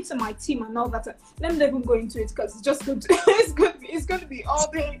 Speaking to my team and all that. Let me not even go into it because it's just good. It's going to be all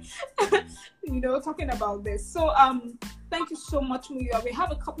day, talking about this. So, thank you so much, Muyiwa. We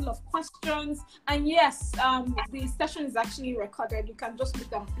have a couple of questions, and yes, the session is actually recorded. You can just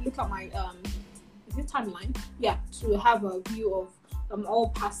look at my is it timeline? Yeah, to have a view of all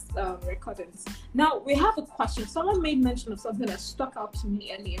past recordings. Now we have a question. Someone made mention of something that stuck out to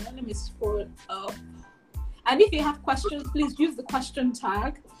me earlier. Let me scroll up. And if you have questions, please use the question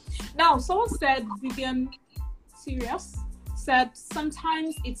tag. Now, someone said, Vivian Serious said,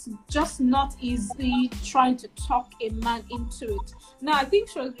 sometimes it's just not easy trying to talk a man into it. Now, I think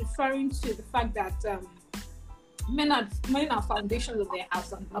she was referring to the fact that men are foundations of their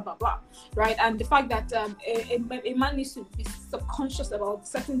house and blah, blah, blah, right? And the fact that a man needs to be subconscious about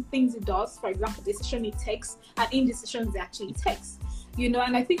certain things he does, for example, decision he takes and indecisions he actually takes. And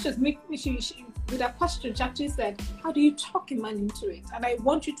I think she was making she with that question, she actually said, how do you talk a man into it? And I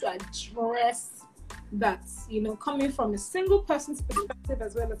want you to address that, coming from a single person's perspective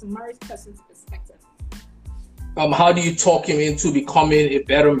as well as a married person's perspective. How do you talk him into becoming a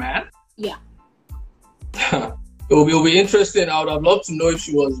better man? Yeah. It will be interesting. I would have loved to know if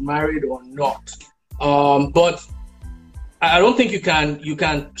she was married or not. But I don't think you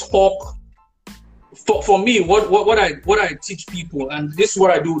can talk. For me, what I teach people, and this is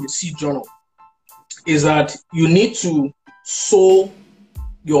what I do with the Seed Journal, is that you need to sow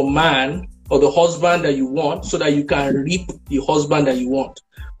your man or the husband that you want so that you can reap the husband that you want.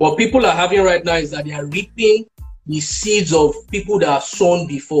 What people are having right now is that they are reaping the seeds of people that are sown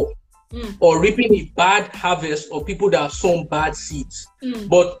before, or reaping a bad harvest of people that have sown bad seeds.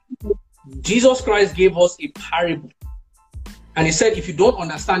 But Jesus Christ gave us a parable. And he said, if you don't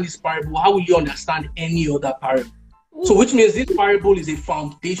understand this parable, how will you understand any other parable? So which means this parable is a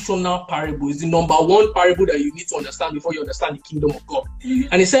foundational parable. It's the number one parable that you need to understand before you understand the kingdom of God.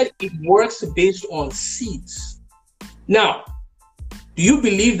 And he said it works based on seeds. Now, do you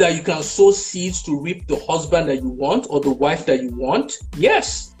believe that you can sow seeds to reap the husband that you want or the wife that you want?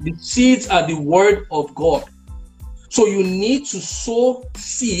 Yes, the seeds are the word of God. So you need to sow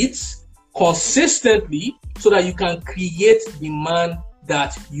seeds consistently so that you can create the man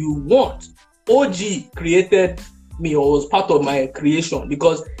that you want. OG created me, or was part of my creation,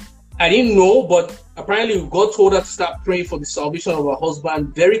 because I didn't know, but apparently God told her to start praying for the salvation of her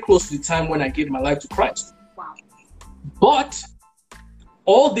husband very close to the time when I gave my life to Christ. Wow. But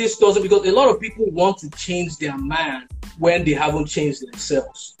all this doesn't, because a lot of people want to change their man when they haven't changed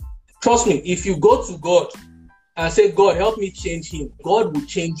themselves. Trust me, if you go to God and say, God, help me change him, God will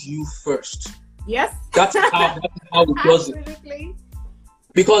change you first. Yes. That's how it does it. Absolutely.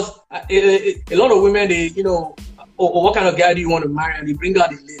 Because a lot of women, they, what kind of guy do you want to marry? And they bring out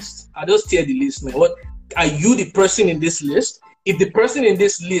the list. I just tear the list, man. What are you the person in this list? If the person in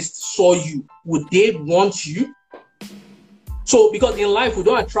this list saw you, would they want you? So, because in life, we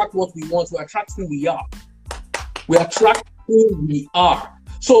don't attract what we want, we attract who we are. We attract who we are.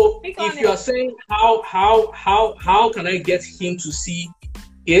 So if you are saying, how can I get him to see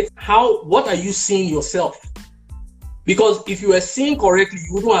it? What are you seeing yourself? Because if you were seeing correctly,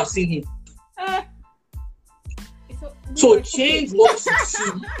 you wouldn't have seen him. So change what you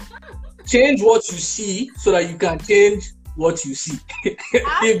see. Change what you see so that you can change what you see.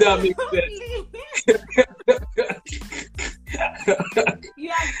 If that makes sense.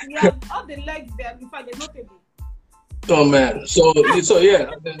 You have all the legs there. In fact, they're not able. Oh man. So yeah,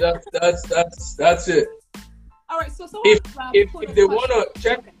 that's it. All right. So if they wanna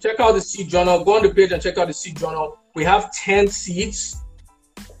check out the Seed Journal, go on the page and check out the Seed Journal. We have 10 seeds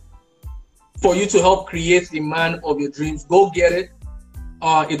for you to help create the man of your dreams. Go get it.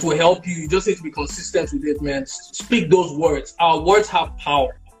 It will help you. You just need to be consistent with it, man. Speak those words. Our words have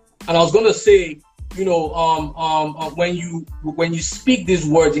power. And I was gonna say, when you speak these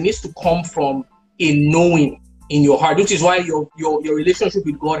words, it needs to come from a knowing in your heart, which is why your relationship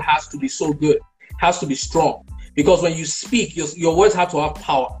with God has to be so good, has to be strong. Because when you speak, your words have to have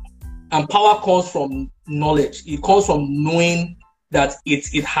power. And power comes from knowledge. It comes from knowing that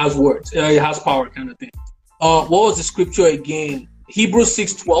it has words, it has power, kind of thing. What was the scripture again? Hebrews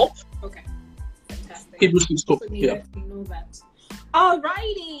 6:12. Okay, fantastic. Hebrews 6:12. So Yeah. you know that.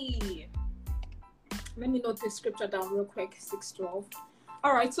 Alrighty. Let me note this scripture down real quick. 6:12.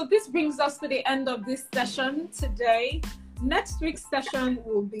 All right. So this brings us to the end of this session today. Next week's session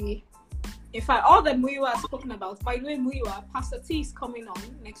will be, in fact, all that Muyiwa has spoken about. By the way, Muyiwa, Pastor T is coming on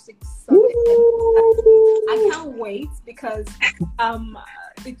next week Sunday. I can't wait because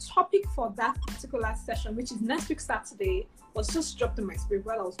the topic for that particular session, which is next week Saturday, was just dropped in my spirit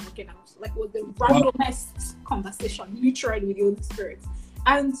while I was working out. Like, it was the randomest conversation, literally, with the Holy Spirit.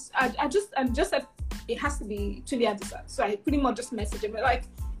 And I just said it has to be Tunde Adisa. So I pretty much just messaged him. Like,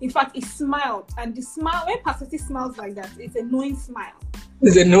 in fact, he smiled, and the smile, when Pastor T smiles like that, it's a knowing smile.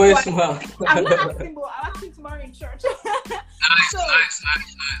 It's a knowing smile. I'm not asking, but I'll ask him tomorrow in church. Nice.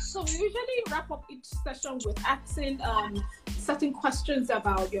 So we usually wrap up each session with asking certain questions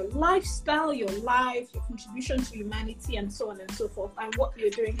about your lifestyle, your life, your contribution to humanity, and so on and so forth, and what you're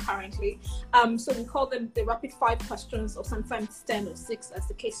doing currently. So we call them the rapid 5 questions, or sometimes 10 or 6, as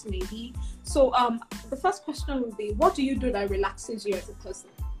the case may be. So the first question will be, what do you do that relaxes you as a person?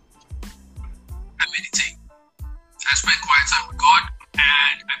 I meditate. I spend quiet time with God,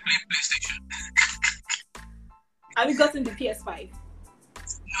 and I play PlayStation. Have you gotten the PS5? No,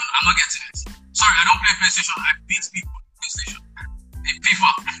 I'm not getting it. Sorry, I don't play PlayStation. I beat people on PlayStation. They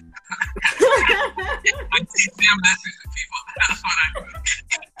FIFA. I teach them lessons in FIFA. That's what I do.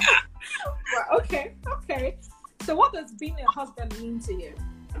 Well, okay. So what does being a husband mean to you?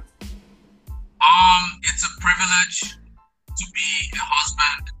 It's a privilege to be a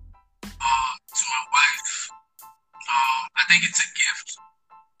husband to my wife. I think it's a gift,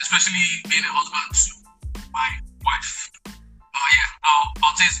 especially being a husband to my wife.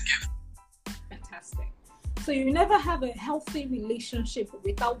 I'll say it's a gift. Fantastic. So you never have a healthy relationship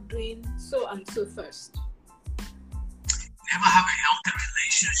without doing so and so first? Never have a healthy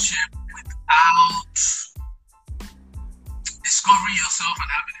relationship without discovering yourself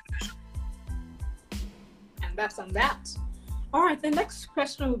and having a vision. And that's on that. All right, the next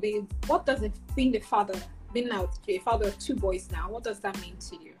question will be, what does it being a father of 2 boys now, what does that mean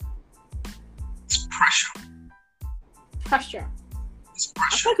to you? It's pressure. Pressure. It's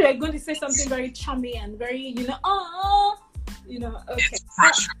pressure. I thought you were going to say something very chummy and very, okay. It's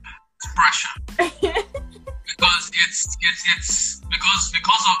pressure. It's pressure. Because it's because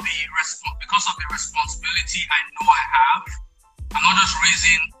of the responsibility I know I have. I'm not just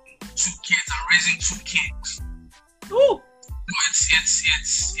raising 2 kids. I'm raising 2 kings. Ooh. So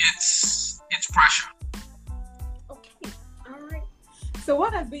it's pressure. Okay. All right. So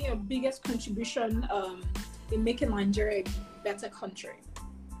what has been your biggest contribution in making Nigeria a better country?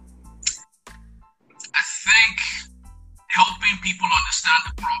 I think helping people understand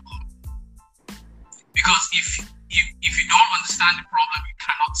the problem. Because if you don't understand the problem, you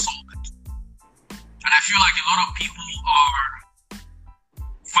cannot solve it. And I feel like a lot of people are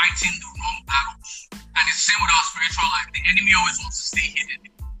fighting the wrong battles. And it's the same with our spiritual life. The enemy always wants to stay hidden.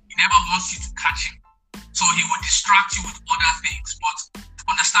 He never wants you to catch him. So he will distract you with other things. But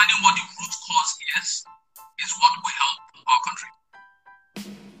understanding what the root cause is what will help our country.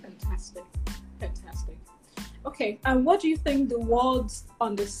 Fantastic. Okay, and what do you think the world's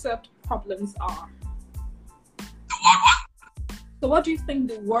underserved problems are? The world what? So what do you think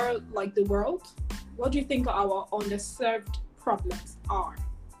the world, what do you think our underserved problems are?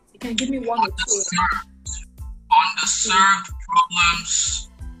 You can give me one or 2. Underserved problems.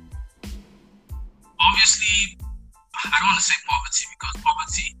 Obviously, I don't want to say poverty, because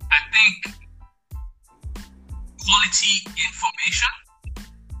poverty, I think quality information.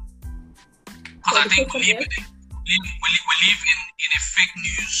 Because I think we live in a fake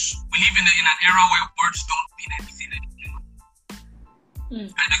news. We live in an era where words don't mean anything anymore.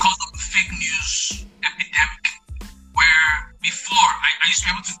 And because of the fake news epidemic, where before I used to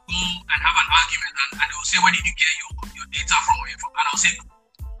be able to go and have an argument and they will say, where did you get your data from? And I'll say,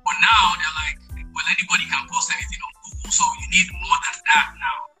 but now they're like, well, anybody can post anything on Google, so you need more than that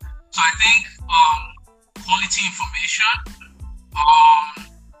now. So I think quality information,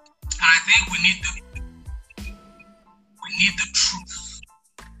 and I think we need the truth,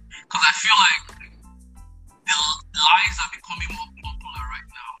 because I feel like the lies are becoming more popular right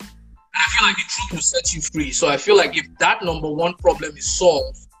now, and I feel like the truth will set you free. So I feel like if that number 1 problem is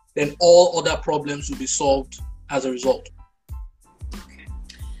solved, then all other problems will be solved as a result. Okay,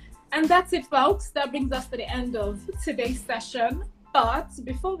 and that's it, folks. That brings us to the end of today's session. But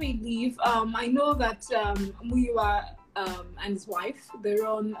before we leave, I know that Muyiwa and his wife, they're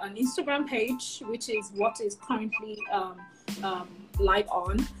on an Instagram page, which is what is currently live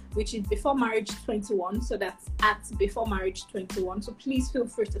on, which is Before Marriage 21. So that's at Before Marriage 21. So please feel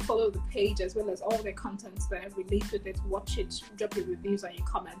free to follow the page as well as all the contents that are related with it. Watch it, drop your reviews and your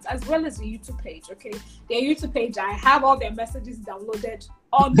comments, as well as the YouTube page. Okay, their YouTube page, I have all their messages downloaded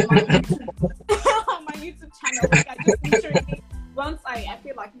on my YouTube, on my YouTube channel. Like, I just literally, once I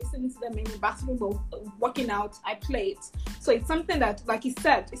feel like listening to them in the bathroom or working out, I play it. So it's something that, like he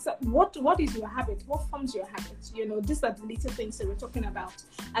said, it's what is your habit? What forms your habit? You know, these are the little things that we're talking about,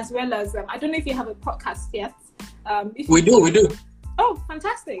 as well as I don't know if you have a podcast yet. We do. Oh,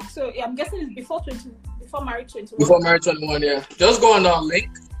 fantastic! So yeah, I'm guessing it's Before Marriage 21. Before Marriage 21, yeah. Just go on our link,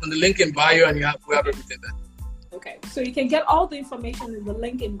 on the link in bio, and we have everything there. Okay, so you can get all the information in the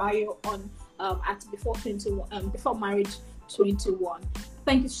link in bio on at Before Marriage 21.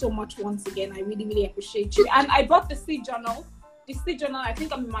 Thank you so much once again. I really, really appreciate you. And I bought the Seed Journal. The Seed Journal, I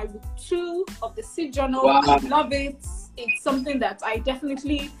think I'm in my week 2 of the Seed Journal. Wow. I love it. It's something that I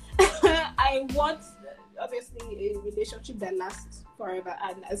definitely, I want, obviously, a relationship that lasts forever.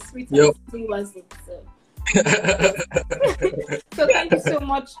 And as sweet as we was it. So thank you so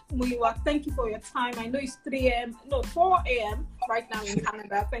much, Muyiwa. Thank you for your time. I know it's 4 a.m. right now in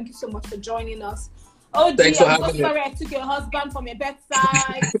Canada. Thank you so much for joining us. Oh, gee, I'm so sorry I took your husband from your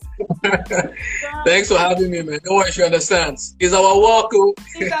bedside. Thanks for having me, man. No one should understand. It's our work.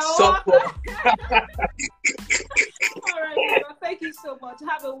 It's our work. All right, thank you so much.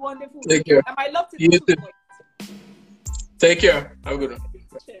 Have a wonderful Take care. And I love to you too. Take care. Have a good one.